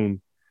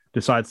Cone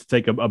decides to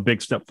take a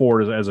big step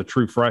forward as a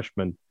true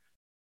freshman.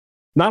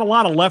 Not a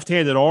lot of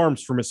left-handed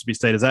arms for Mississippi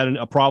State. Is that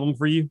a problem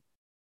for you?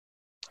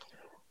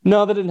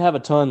 No, they didn't have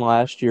a ton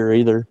last year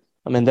either.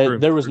 I mean,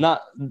 there was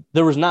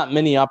not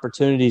many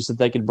opportunities that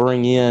they could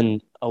bring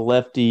in a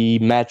lefty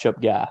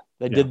matchup guy.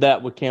 They did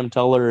that with Cam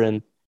Tuller,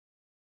 and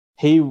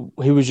he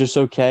was just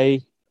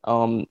okay.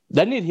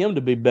 They need him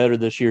to be better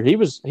this year.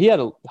 He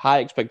had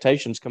high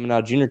expectations coming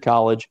out of junior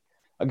college,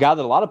 a guy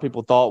that a lot of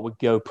people thought would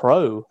go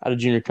pro out of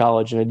junior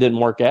college, and it didn't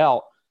work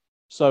out.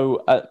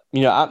 So,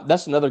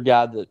 that's another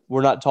guy that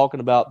we're not talking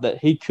about, that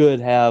he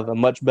could have a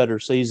much better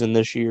season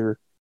this year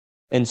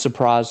and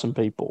surprise some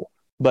people.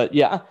 But,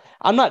 yeah,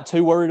 I'm not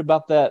too worried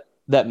about that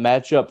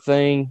matchup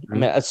thing.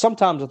 Mm-hmm. I mean,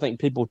 sometimes I think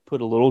people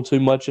put a little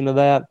too much into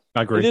that.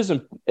 I agree.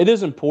 It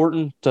is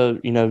important to,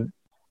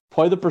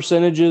 play the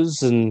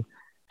percentages, and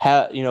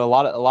have, a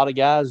lot of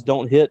guys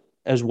don't hit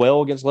as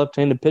well against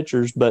left-handed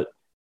pitchers, but,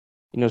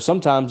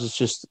 sometimes it's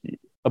just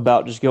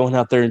about just going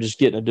out there and just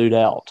getting a dude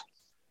out.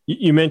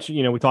 You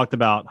mentioned, we talked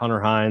about Hunter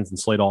Hines and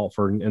Slade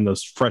Alford and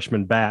those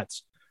freshman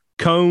bats.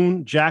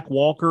 Cone, Jack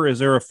Walker, is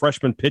there a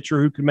freshman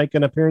pitcher who could make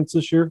an appearance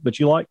this year that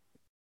you like?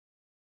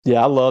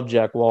 Yeah, I love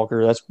Jack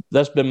Walker.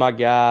 That's been my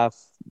guy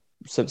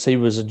since he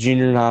was a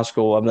junior in high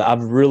school. I mean, I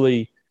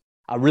really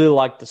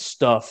like the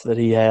stuff that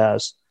he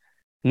has.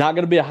 Not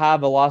going to be a high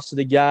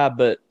velocity guy,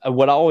 but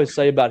what I always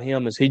say about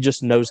him is he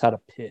just knows how to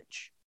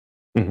pitch.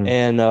 Mm-hmm.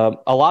 And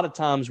a lot of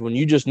times when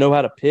you just know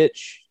how to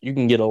pitch, you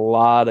can get a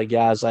lot of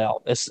guys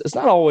out. It's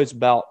not always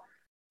about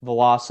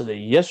velocity.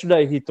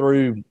 Yesterday he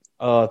threw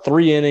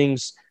 3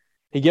 innings.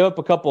 He gave up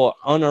a couple of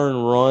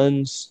unearned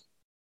runs,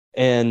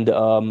 and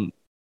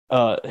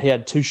he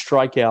had 2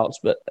 strikeouts.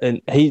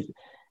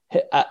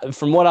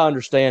 From what I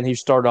understand, he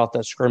started off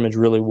that scrimmage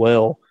really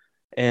well.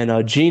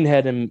 And Gene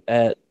had him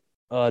at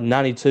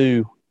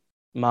 92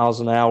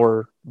 miles an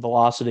hour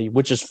velocity,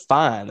 which is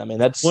fine. I mean,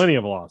 that's plenty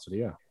of velocity.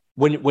 Yeah.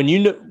 When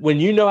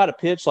you know how to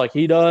pitch like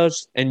he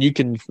does, and you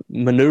can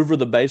maneuver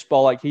the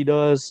baseball like he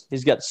does,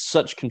 he's got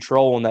such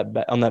control on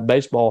that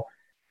baseball.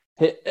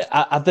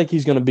 I think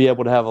he's going to be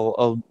able to have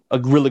a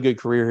really good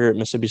career here at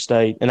Mississippi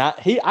State, and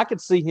I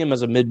could see him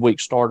as a midweek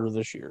starter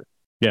this year.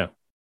 Yeah,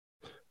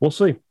 we'll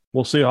see.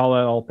 We'll see how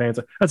that all pans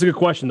out. That's a good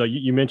question, though.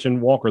 You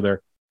mentioned Walker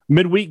there.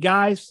 Midweek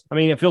guys, I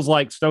mean, it feels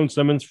like Stone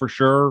Simmons for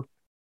sure.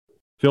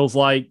 Feels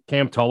like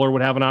Cam Tuller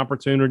would have an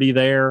opportunity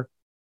there.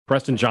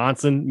 Preston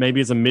Johnson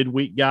maybe is a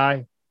midweek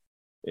guy.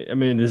 I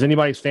mean, does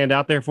anybody stand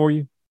out there for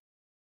you?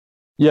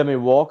 Yeah, I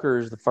mean, Walker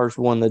is the first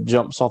one that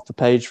jumps off the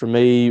page for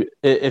me.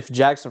 If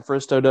Jackson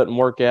Fristoe doesn't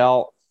work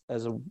out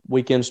as a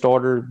weekend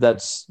starter,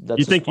 that's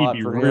you think he'd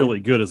be really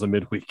good as a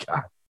midweek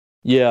guy?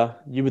 Yeah,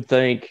 you would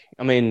think.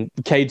 I mean,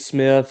 Cade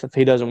Smith, if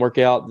he doesn't work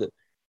out, that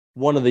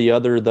one of the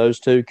other of those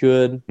two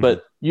could.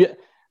 But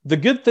the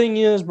good thing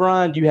is,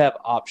 Brian, you have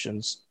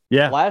options.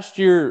 Yeah. Last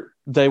year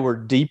they were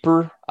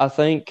deeper, I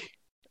think,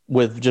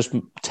 with just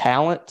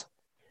talent.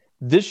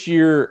 This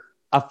year,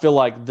 I feel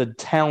like the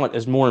talent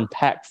is more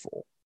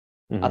impactful.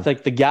 Mm-hmm. I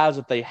think the guys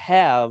that they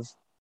have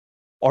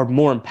are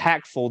more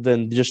impactful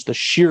than just the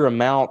sheer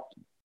amount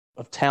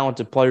of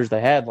talented players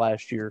they had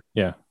last year.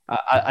 Yeah.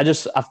 I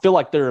feel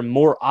like there are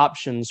more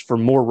options for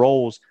more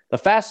roles. The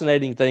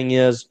fascinating thing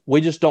is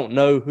we just don't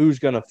know who's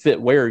going to fit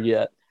where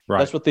yet. Right.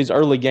 That's what these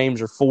early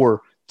games are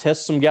for.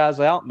 Test some guys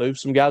out, move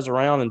some guys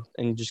around,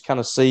 and just kind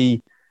of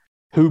see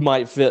who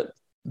might fit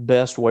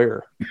best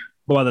where.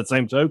 Well, by that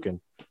same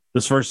token,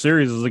 this first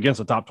series is against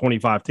a top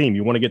 25 team.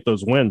 You want to get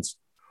those wins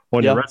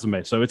on your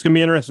resume. So it's going to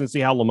be interesting to see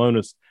how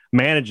Lemonis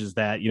manages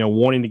that,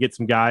 wanting to get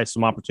some guys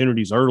some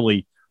opportunities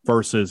early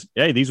versus,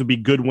 hey, these would be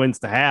good wins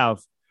to have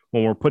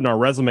when we're putting our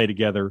resume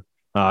together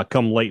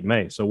come late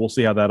May. So we'll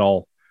see how that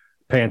all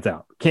pans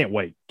out. Can't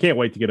wait. Can't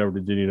wait to get over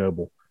to Dudy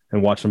Noble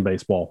and watch some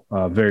baseball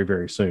very,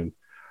 very soon.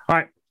 All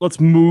right, let's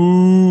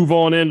move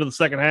on into the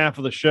second half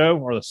of the show,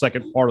 or the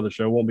second part of the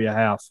show. Won't be a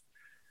half.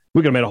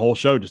 We could have made a whole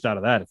show just out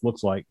of that, it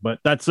looks like. But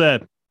that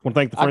said, I want to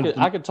thank the friends.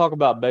 I could talk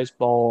about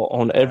baseball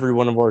on every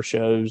one of our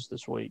shows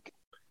this week.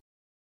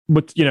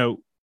 But,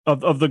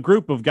 of the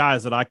group of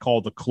guys that I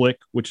call the clique,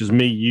 which is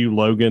me, you,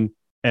 Logan,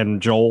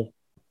 and Joel,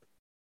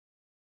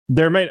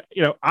 I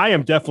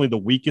am definitely the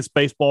weakest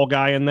baseball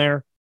guy in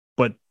there,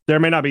 but there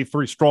may not be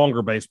 3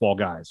 stronger baseball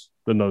guys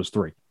than those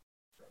 3.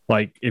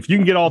 Like, if you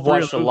can get all 3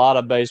 watched a lot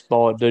of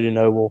baseball at Dudy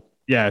Noble.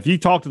 Yeah, if you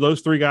talk to those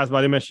 3 guys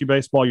about MSU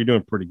baseball, you're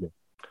doing pretty good.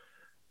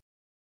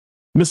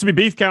 Mississippi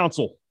Beef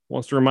Council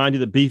wants to remind you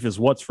that beef is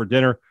what's for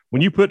dinner.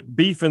 When you put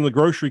beef in the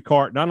grocery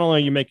cart, not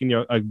only are you making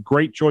a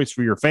great choice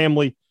for your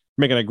family, you're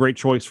making a great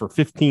choice for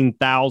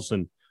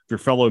 15,000 of your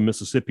fellow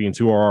Mississippians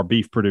who are our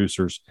beef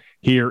producers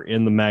here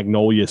in the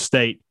Magnolia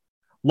State.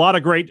 A lot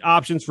of great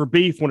options for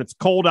beef when it's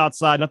cold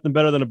outside. Nothing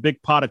better than a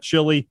big pot of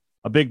chili,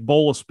 a big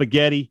bowl of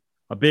spaghetti,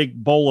 a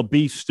big bowl of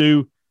beef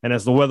stew. And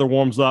as the weather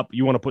warms up,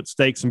 you want to put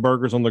steaks and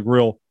burgers on the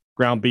grill.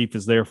 Ground beef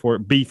is there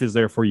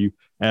for you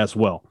as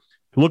well.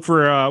 Look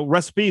for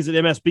recipes at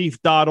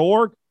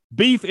msbeef.org.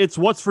 Beef, it's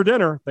what's for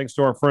dinner, thanks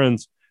to our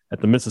friends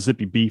at the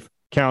Mississippi Beef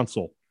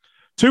Council.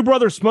 Two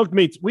Brothers Smoked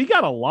Meats. We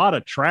got a lot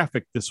of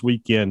traffic this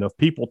weekend of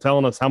people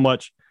telling us how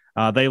much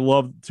they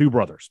love Two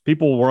Brothers.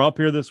 People were up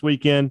here this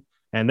weekend,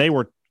 and they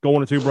were going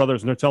to Two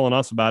Brothers, and they're telling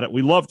us about it.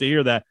 We love to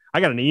hear that. I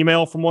got an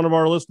email from one of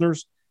our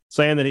listeners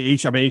saying that he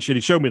showed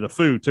me the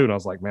food, too, and I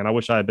was like, man, I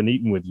wish I had been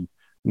eating with you.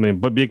 I mean,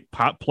 but big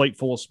pot plate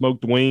full of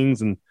smoked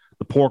wings and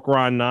the pork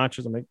rind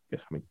nachos. I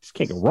mean, just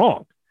can't go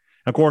wrong.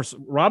 Of course,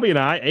 Robbie and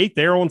I ate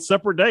there on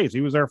separate days.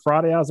 He was there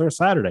Friday, I was there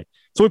Saturday.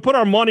 So we put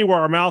our money where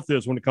our mouth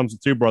is when it comes to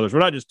Two Brothers. We're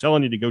not just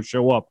telling you to go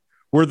show up.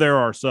 We're there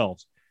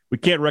ourselves. We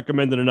can't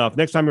recommend it enough.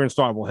 Next time you're in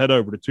Starkville, head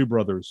over to Two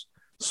Brothers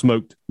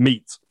Smoked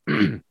Meats.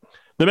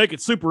 They make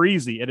it super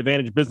easy at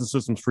Advantage Business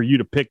Systems for you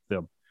to pick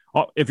them.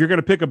 If you're going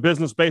to pick a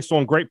business based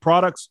on great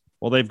products,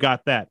 well, they've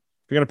got that.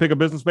 If you're going to pick a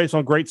business based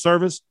on great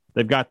service,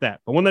 they've got that.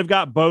 But when they've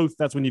got both,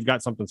 that's when you've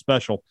got something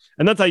special.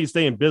 And that's how you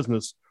stay in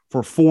business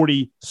for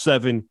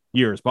 47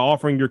 years, by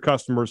offering your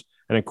customers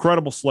an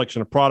incredible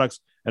selection of products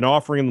and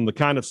offering them the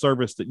kind of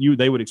service that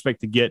they would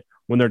expect to get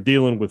when they're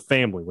dealing with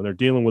family, when they're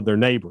dealing with their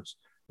neighbors.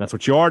 That's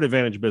what you are at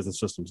Advantage Business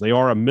Systems. They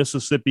are a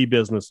Mississippi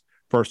business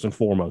first and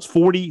foremost.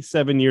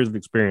 47 years of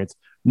experience.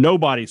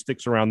 Nobody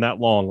sticks around that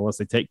long unless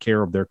they take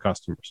care of their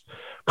customers.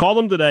 Call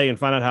them today and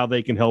find out how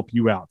they can help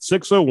you out.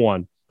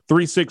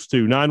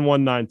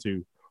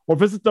 601-362-9192 or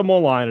visit them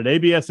online at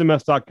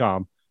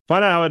absms.com.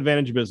 Find out how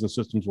Advantage Business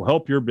Systems will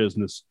help your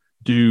business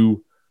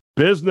do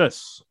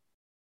business.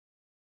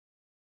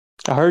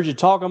 I heard you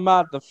talking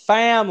about the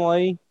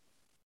family.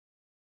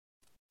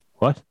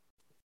 What?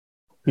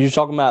 You're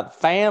talking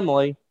about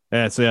family.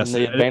 Yes.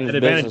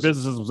 Advantage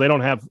Business Systems, they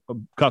don't have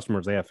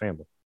customers. They have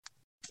family.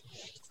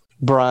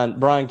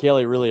 Brian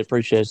Kelly really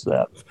appreciates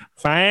that.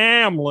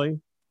 Family.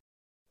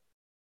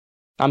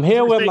 I'm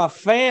here with my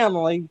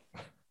family.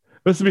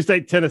 Mississippi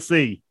State,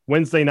 Tennessee,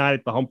 Wednesday night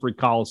at the Humphrey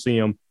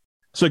Coliseum.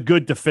 It's a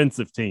good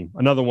defensive team.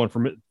 Another one for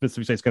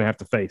Mississippi State's going to have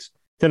to face.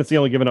 Tennessee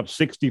only giving up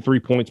 63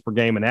 points per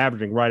game and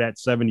averaging right at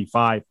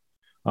 75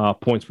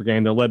 points per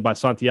game. They're led by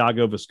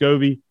Santiago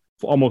Vescovi,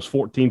 almost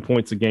 14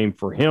 points a game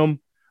for him.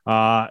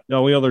 The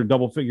only other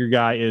double-figure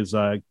guy is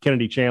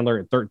Kennedy Chandler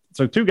at 13.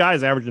 So two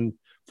guys averaging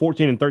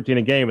 14 and 13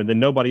 a game, and then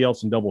nobody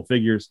else in double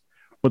figures.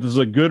 But this is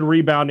a good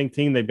rebounding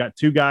team. They've got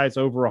two guys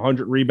over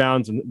 100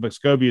 rebounds, and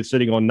Vescovi is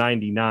sitting on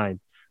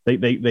 99.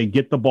 They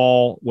get the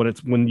ball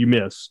when you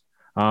miss.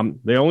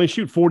 They only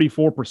shoot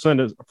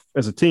 44%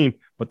 as a team,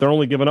 but they're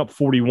only giving up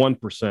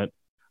 41%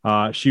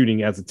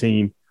 shooting as a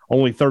team,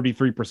 only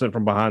 33%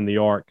 from behind the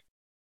arc.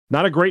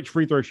 Not a great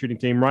free throw shooting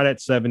team, right at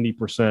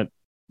 70%.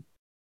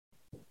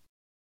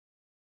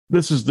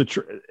 This is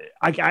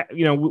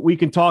we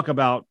can talk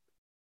about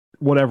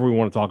whatever we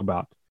want to talk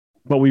about,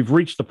 but we've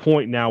reached the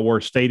point now where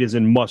State is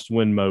in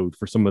must-win mode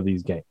for some of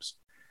these games,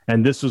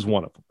 and this is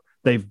one of them.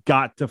 They've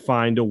got to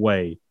find a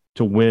way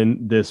to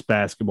win this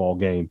basketball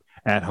game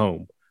at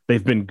home.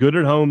 They've been good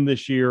at home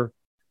this year.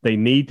 They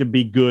need to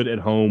be good at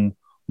home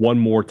one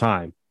more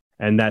time.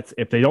 And that's,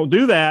 if they don't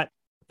do that,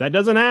 if that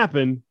doesn't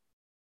happen,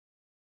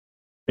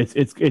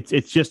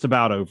 it's just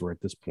about over at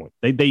this point.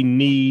 They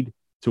need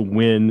to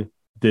win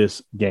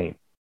this game.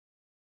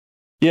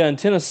 Yeah, in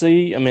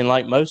Tennessee, I mean,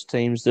 like most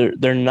teams,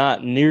 they're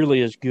not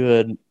nearly as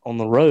good on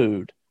the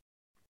road.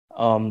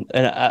 And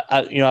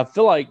I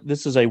feel like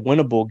this is a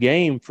winnable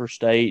game for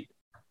State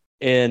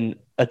and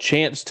a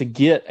chance to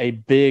get a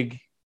big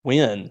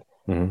win.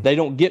 Mm-hmm. They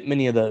don't get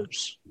many of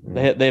those.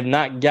 Mm-hmm. They have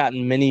not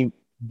gotten many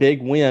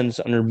big wins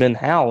under Ben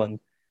Howland.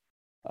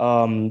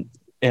 And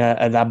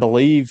I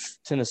believe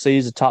Tennessee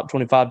is a top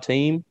 25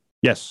 team.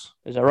 Yes.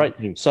 Is that right?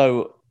 Mm-hmm.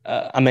 So,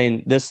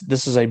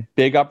 this is a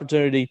big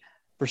opportunity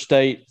for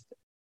State.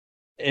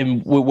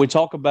 And we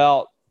talk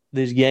about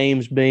these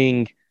games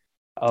being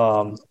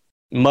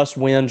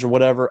must-wins or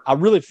whatever. I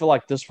really feel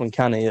like this one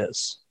kind of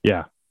is.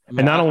 Yeah.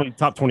 And not only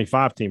top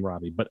 25 team,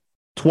 Robbie, but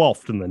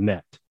 12th in the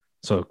net.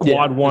 So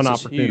quad one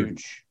opportunity.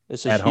 Huge.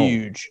 This is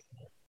huge.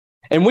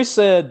 And we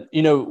said,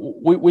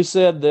 we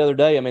said the other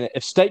day, I mean,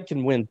 if State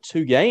can win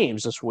 2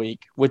 games this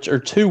week, which are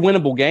 2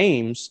 winnable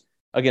games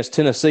against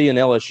Tennessee and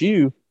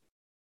LSU,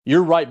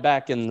 you're right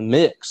back in the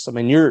mix. I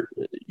mean,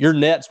 your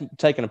net's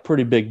taking a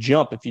pretty big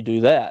jump if you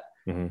do that.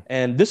 Mm-hmm.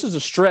 And this is a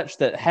stretch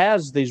that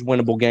has these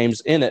winnable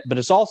games in it, but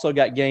it's also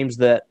got games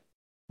that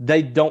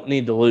they don't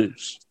need to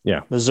lose.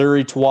 Yeah.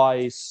 Missouri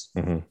twice,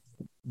 mm-hmm.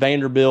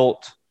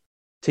 Vanderbilt,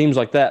 teams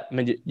like that. I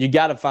mean, you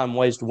got to find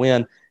ways to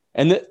win.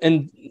 And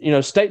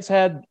State's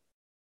had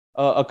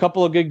a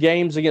couple of good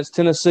games against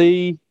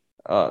Tennessee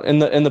in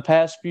the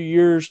past few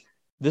years.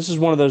 This is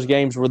one of those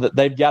games where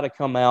they've got to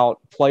come out,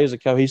 play as a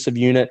cohesive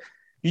unit.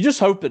 You just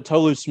hope that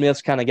Tolu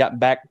Smith's kind of got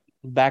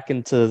back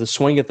into the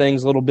swing of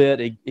things a little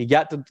bit. He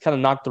got to kind of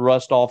knock the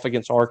rust off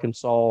against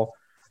Arkansas.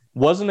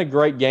 Wasn't a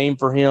great game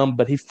for him,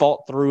 but he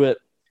fought through it.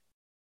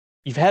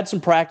 You've had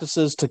some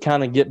practices to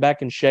kind of get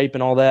back in shape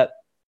and all that.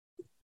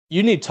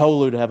 You need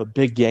Tolu to have a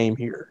big game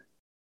here.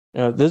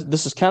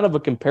 This is kind of a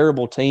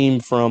comparable team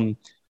from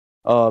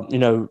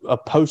a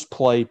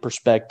post-play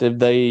perspective.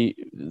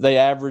 They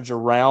average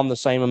around the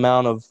same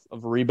amount of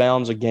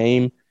rebounds a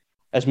game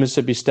as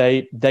Mississippi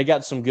State. They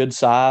got some good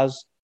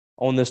size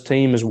on this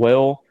team as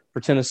well for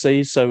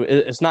Tennessee. So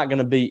it's not going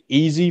to be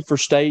easy for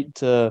State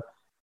to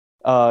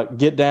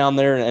get down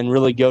there and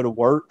really go to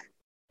work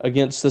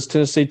against this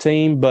Tennessee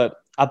team. But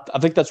I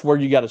think that's where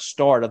you got to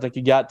start. I think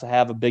you got to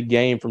have a big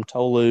game from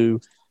Tolu.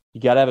 You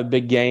got to have a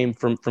big game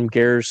from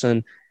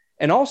Garrison.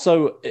 And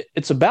also,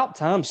 it's about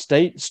time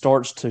State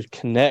starts to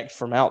connect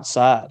from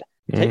outside.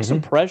 Take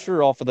some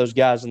pressure off of those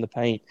guys in the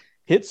paint.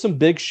 hit some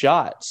big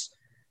shots.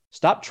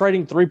 Stop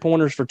trading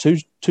 3-pointers for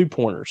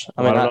two-pointers.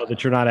 I don't know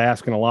that you're not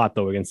asking a lot,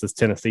 though, against this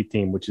Tennessee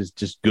team, which is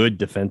just good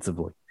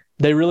defensively.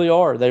 They really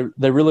are.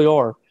 They really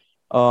are.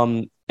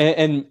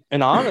 And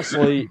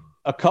honestly,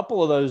 a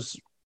couple of those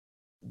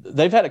 –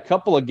 they've had a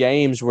couple of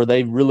games where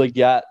they really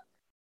got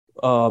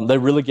they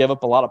really gave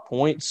up a lot of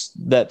points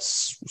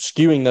that's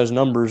skewing those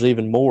numbers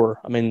even more.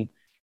 I mean,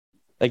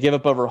 they gave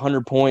up over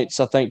 100 points,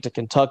 I think, to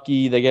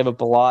Kentucky. They gave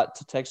up a lot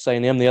to Texas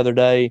A&M the other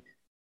day.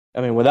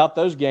 I mean, without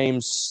those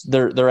games,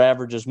 their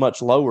average is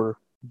much lower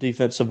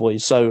defensively.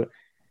 So,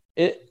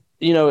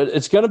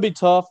 it's going to be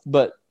tough,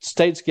 but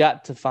State's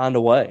got to find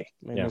a way.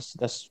 I mean,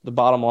 that's the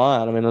bottom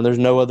line. I mean, there's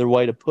no other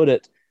way to put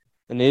it.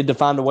 They needed to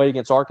find a way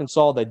against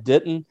Arkansas. They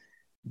didn't.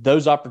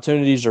 Those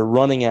opportunities are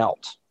running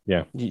out.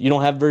 Yeah, you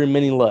don't have very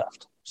many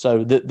left.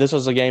 So this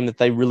is a game that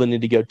they really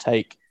need to go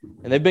take.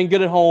 And they've been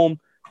good at home.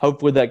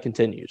 Hopefully that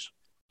continues.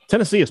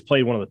 Tennessee has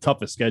played one of the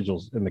toughest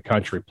schedules in the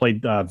country.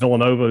 Played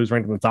Villanova, who's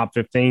ranked in the top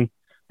 15.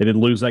 They did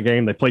lose that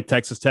game. They played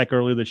Texas Tech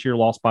earlier this year,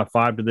 lost by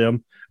 5 to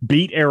them.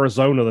 Beat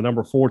Arizona, the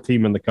number 4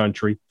 team in the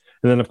country.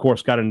 And then, of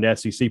course, got into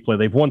SEC play.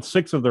 They've won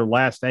 6 of their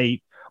last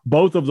 8.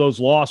 Both of those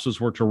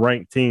losses were to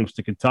ranked teams,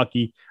 to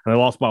Kentucky, and they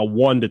lost by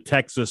 1 to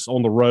Texas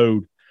on the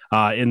road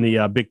in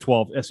the Big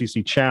 12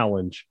 SEC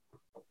Challenge.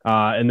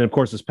 And then, of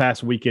course, this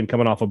past weekend,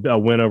 coming off a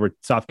win over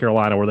South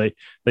Carolina where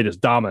they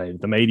just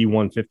dominated them,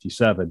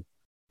 81-57.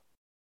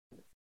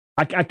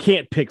 I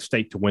can't pick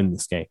State to win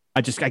this game.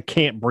 I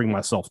can't bring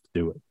myself to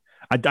do it.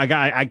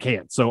 I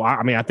can't. So,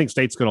 I think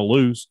State's going to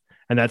lose,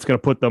 and that's going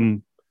to put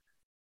them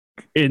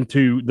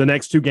into the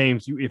next 2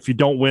 games. If you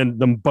don't win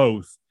them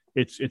both,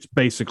 it's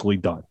basically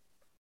done.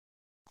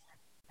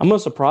 I'm going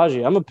to surprise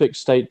you. I'm going to pick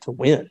State to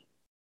win.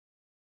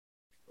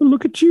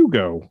 Look at you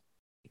go.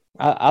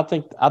 I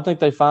think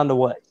they find a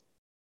way.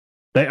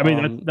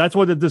 That's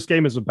what this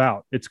game is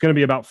about. It's going to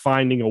be about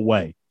finding a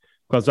way,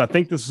 because I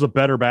think this is a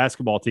better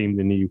basketball team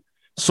than you.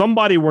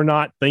 Somebody we're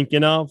not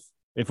thinking of,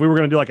 if we were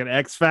going to do like an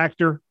X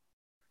factor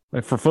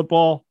for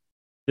football,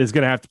 is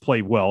going to have to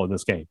play well in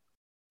this game.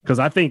 Because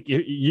I think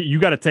you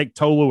got to take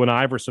Tolu and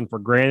Iverson for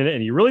granted,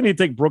 and you really need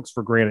to take Brooks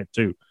for granted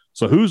too.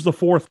 So who's the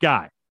 4th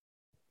guy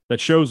that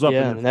shows up?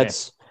 Yeah, and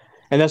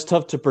that's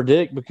tough to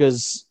predict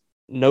because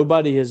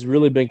nobody has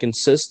really been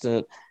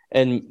consistent,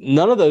 and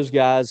none of those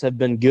guys have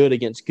been good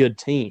against good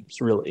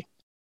teams. Really,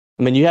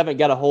 I mean, you didn't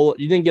get a whole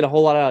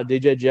lot out of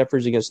DJ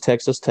Jeffries against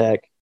Texas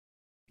Tech.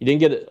 You didn't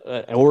get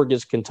an or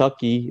against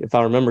Kentucky, if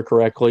I remember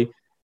correctly.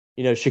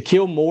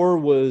 Shaquille Moore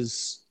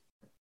was,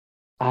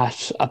 I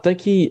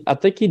think he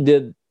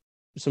did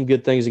some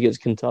good things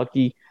against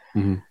Kentucky.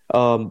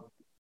 Mm-hmm.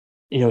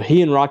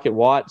 He and Rocket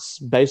Watts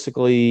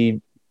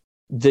basically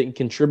didn't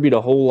contribute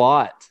a whole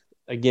lot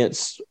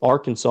against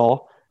Arkansas.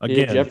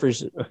 Again,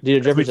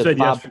 DJ Jeffries had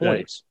 5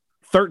 points.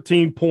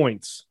 13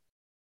 points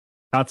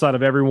outside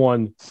of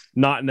everyone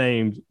not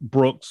named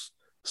Brooks,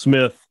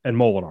 Smith, and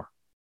Molinar.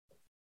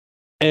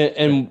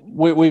 And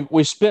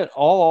we spent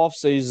all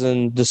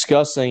offseason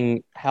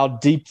discussing how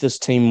deep this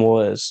team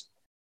was,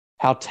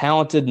 how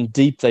talented and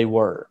deep they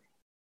were.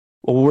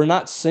 Well, we're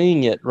not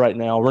seeing it right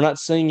now. We're not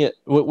seeing it.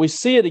 We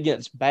see it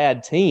against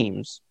bad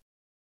teams.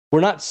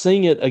 We're not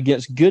seeing it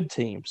against good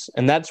teams.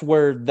 And that's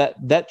where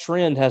that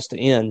trend has to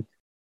end.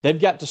 They've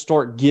got to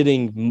start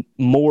getting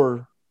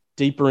more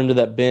deeper into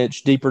that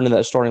bench, deeper into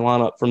that starting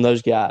lineup from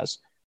those guys.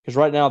 Because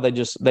right now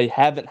they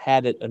haven't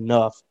had it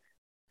enough.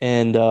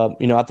 And,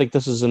 I think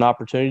this is an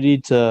opportunity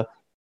to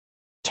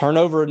turn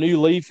over a new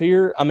leaf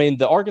here. I mean,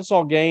 the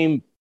Arkansas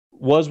game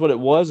was what it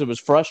was. It was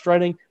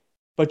frustrating,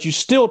 but you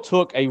still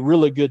took a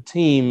really good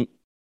team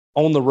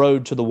on the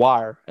road to the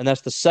wire. And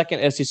that's the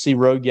second SEC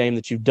road game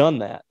that you've done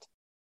that.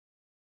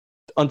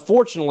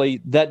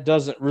 Unfortunately, that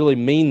doesn't really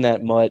mean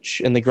that much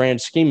in the grand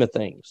scheme of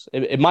things.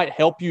 It might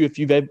help you if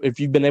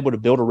you've been able to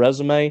build a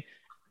resume.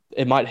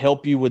 It might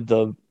help you with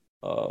the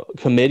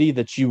committee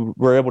that you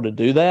were able to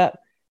do that.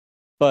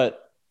 But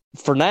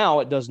for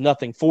now, it does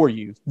nothing for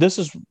you. This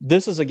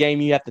is a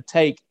game you have to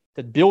take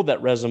to build that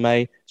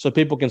resume so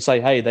people can say,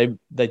 hey,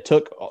 they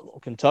took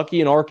Kentucky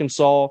and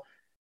Arkansas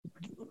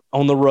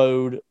on the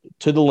road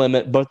to the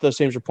limit. Both those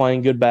teams are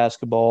playing good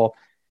basketball,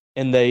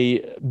 and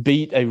they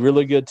beat a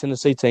really good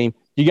Tennessee team.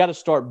 You got to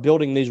start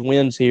building these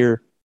wins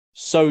here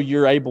so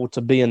you're able to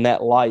be in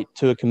that light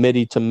to a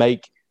committee to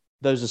make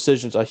those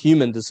decisions, a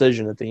human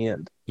decision at the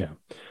end. Yeah.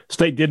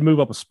 State did move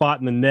up a spot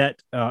in the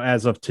net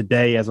as of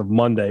today, as of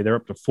Monday. They're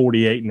up to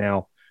 48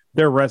 now.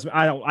 Their resume,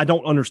 I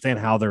don't understand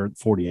how they're at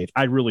 48.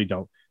 I really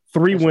don't.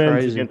 3 wins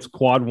crazy against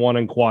quad 1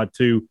 and quad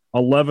 2.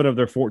 11 of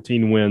their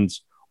 14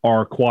 wins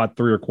are quad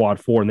 3 or quad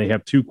 4, and they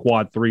have 2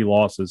 quad 3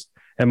 losses.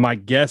 And my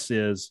guess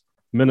is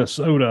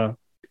Minnesota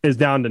is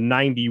down to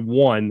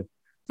 91.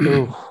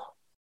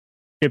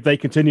 If they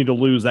continue to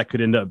lose, that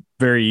could end up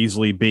very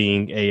easily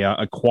being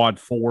a quad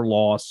 4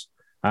 loss.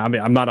 I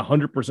mean, I'm not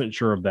 100%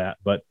 sure of that,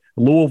 but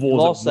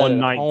Louisville is at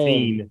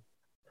 119.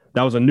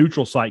 That was a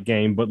neutral site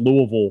game, but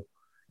Louisville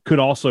could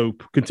also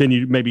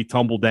continue to maybe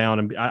tumble down.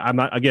 And I'm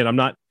not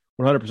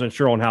 100%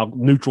 sure on how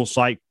neutral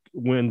site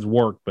wins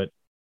work, but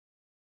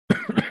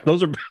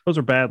those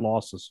are bad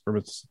losses for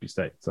Mississippi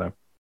State. So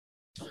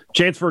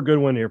chance for a good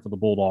win here for the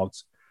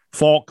Bulldogs.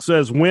 Falk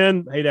says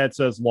win. Hey Dad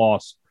says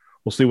loss.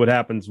 We'll see what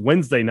happens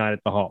Wednesday night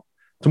at the Hump.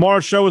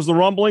 Tomorrow's show is the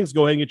Rumblings.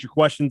 Go ahead and get your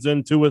questions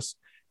in to us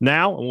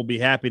now, and we'll be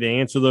happy to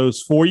answer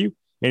those for you.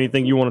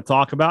 Anything you want to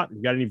talk about? If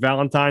you got any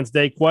Valentine's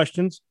Day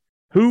questions?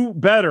 Who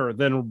better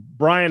than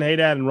Brian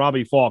Haydad and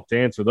Robbie Falk to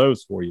answer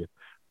those for you?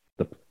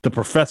 The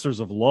professors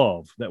of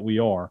love that we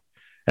are.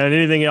 And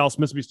anything else,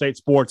 Mississippi State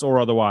sports or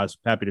otherwise,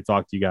 happy to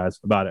talk to you guys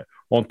about it.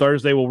 On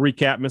Thursday, we'll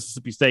recap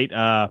Mississippi State,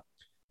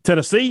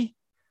 Tennessee.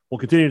 We'll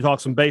continue to talk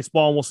some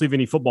baseball, and we'll see if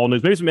any football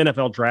news, maybe some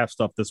NFL draft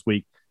stuff this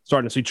week.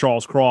 Starting to see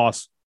Charles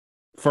Cross,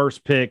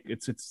 first pick.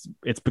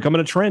 It's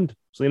becoming a trend.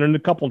 Seeing it in a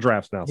couple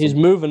drafts now. He's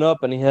moving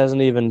up, and he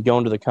hasn't even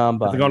gone to the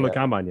combine. Hasn't gone to the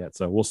combine yet,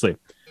 so we'll see. All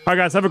right,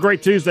 guys, have a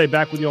great Tuesday.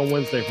 Back with you on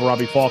Wednesday. For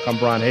Robbie Falk, I'm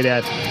Brian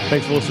Haydad.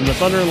 Thanks for listening to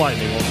Thunder and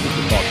Lightning on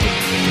Super Talk.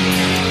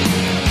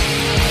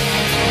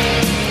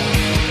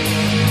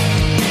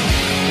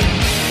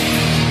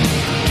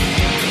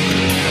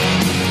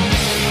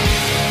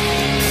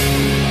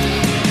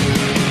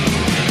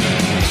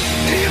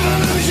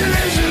 Evolution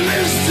is a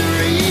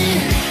mystery,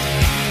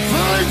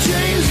 full of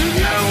chains that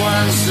no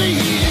one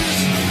sees.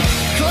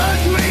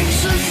 Clock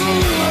makes a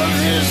fool of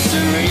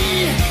history.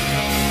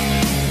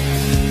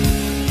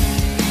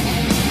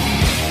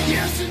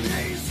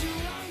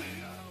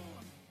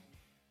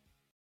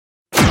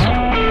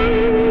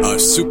 A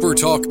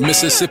SuperTalk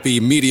Mississippi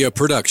media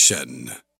production.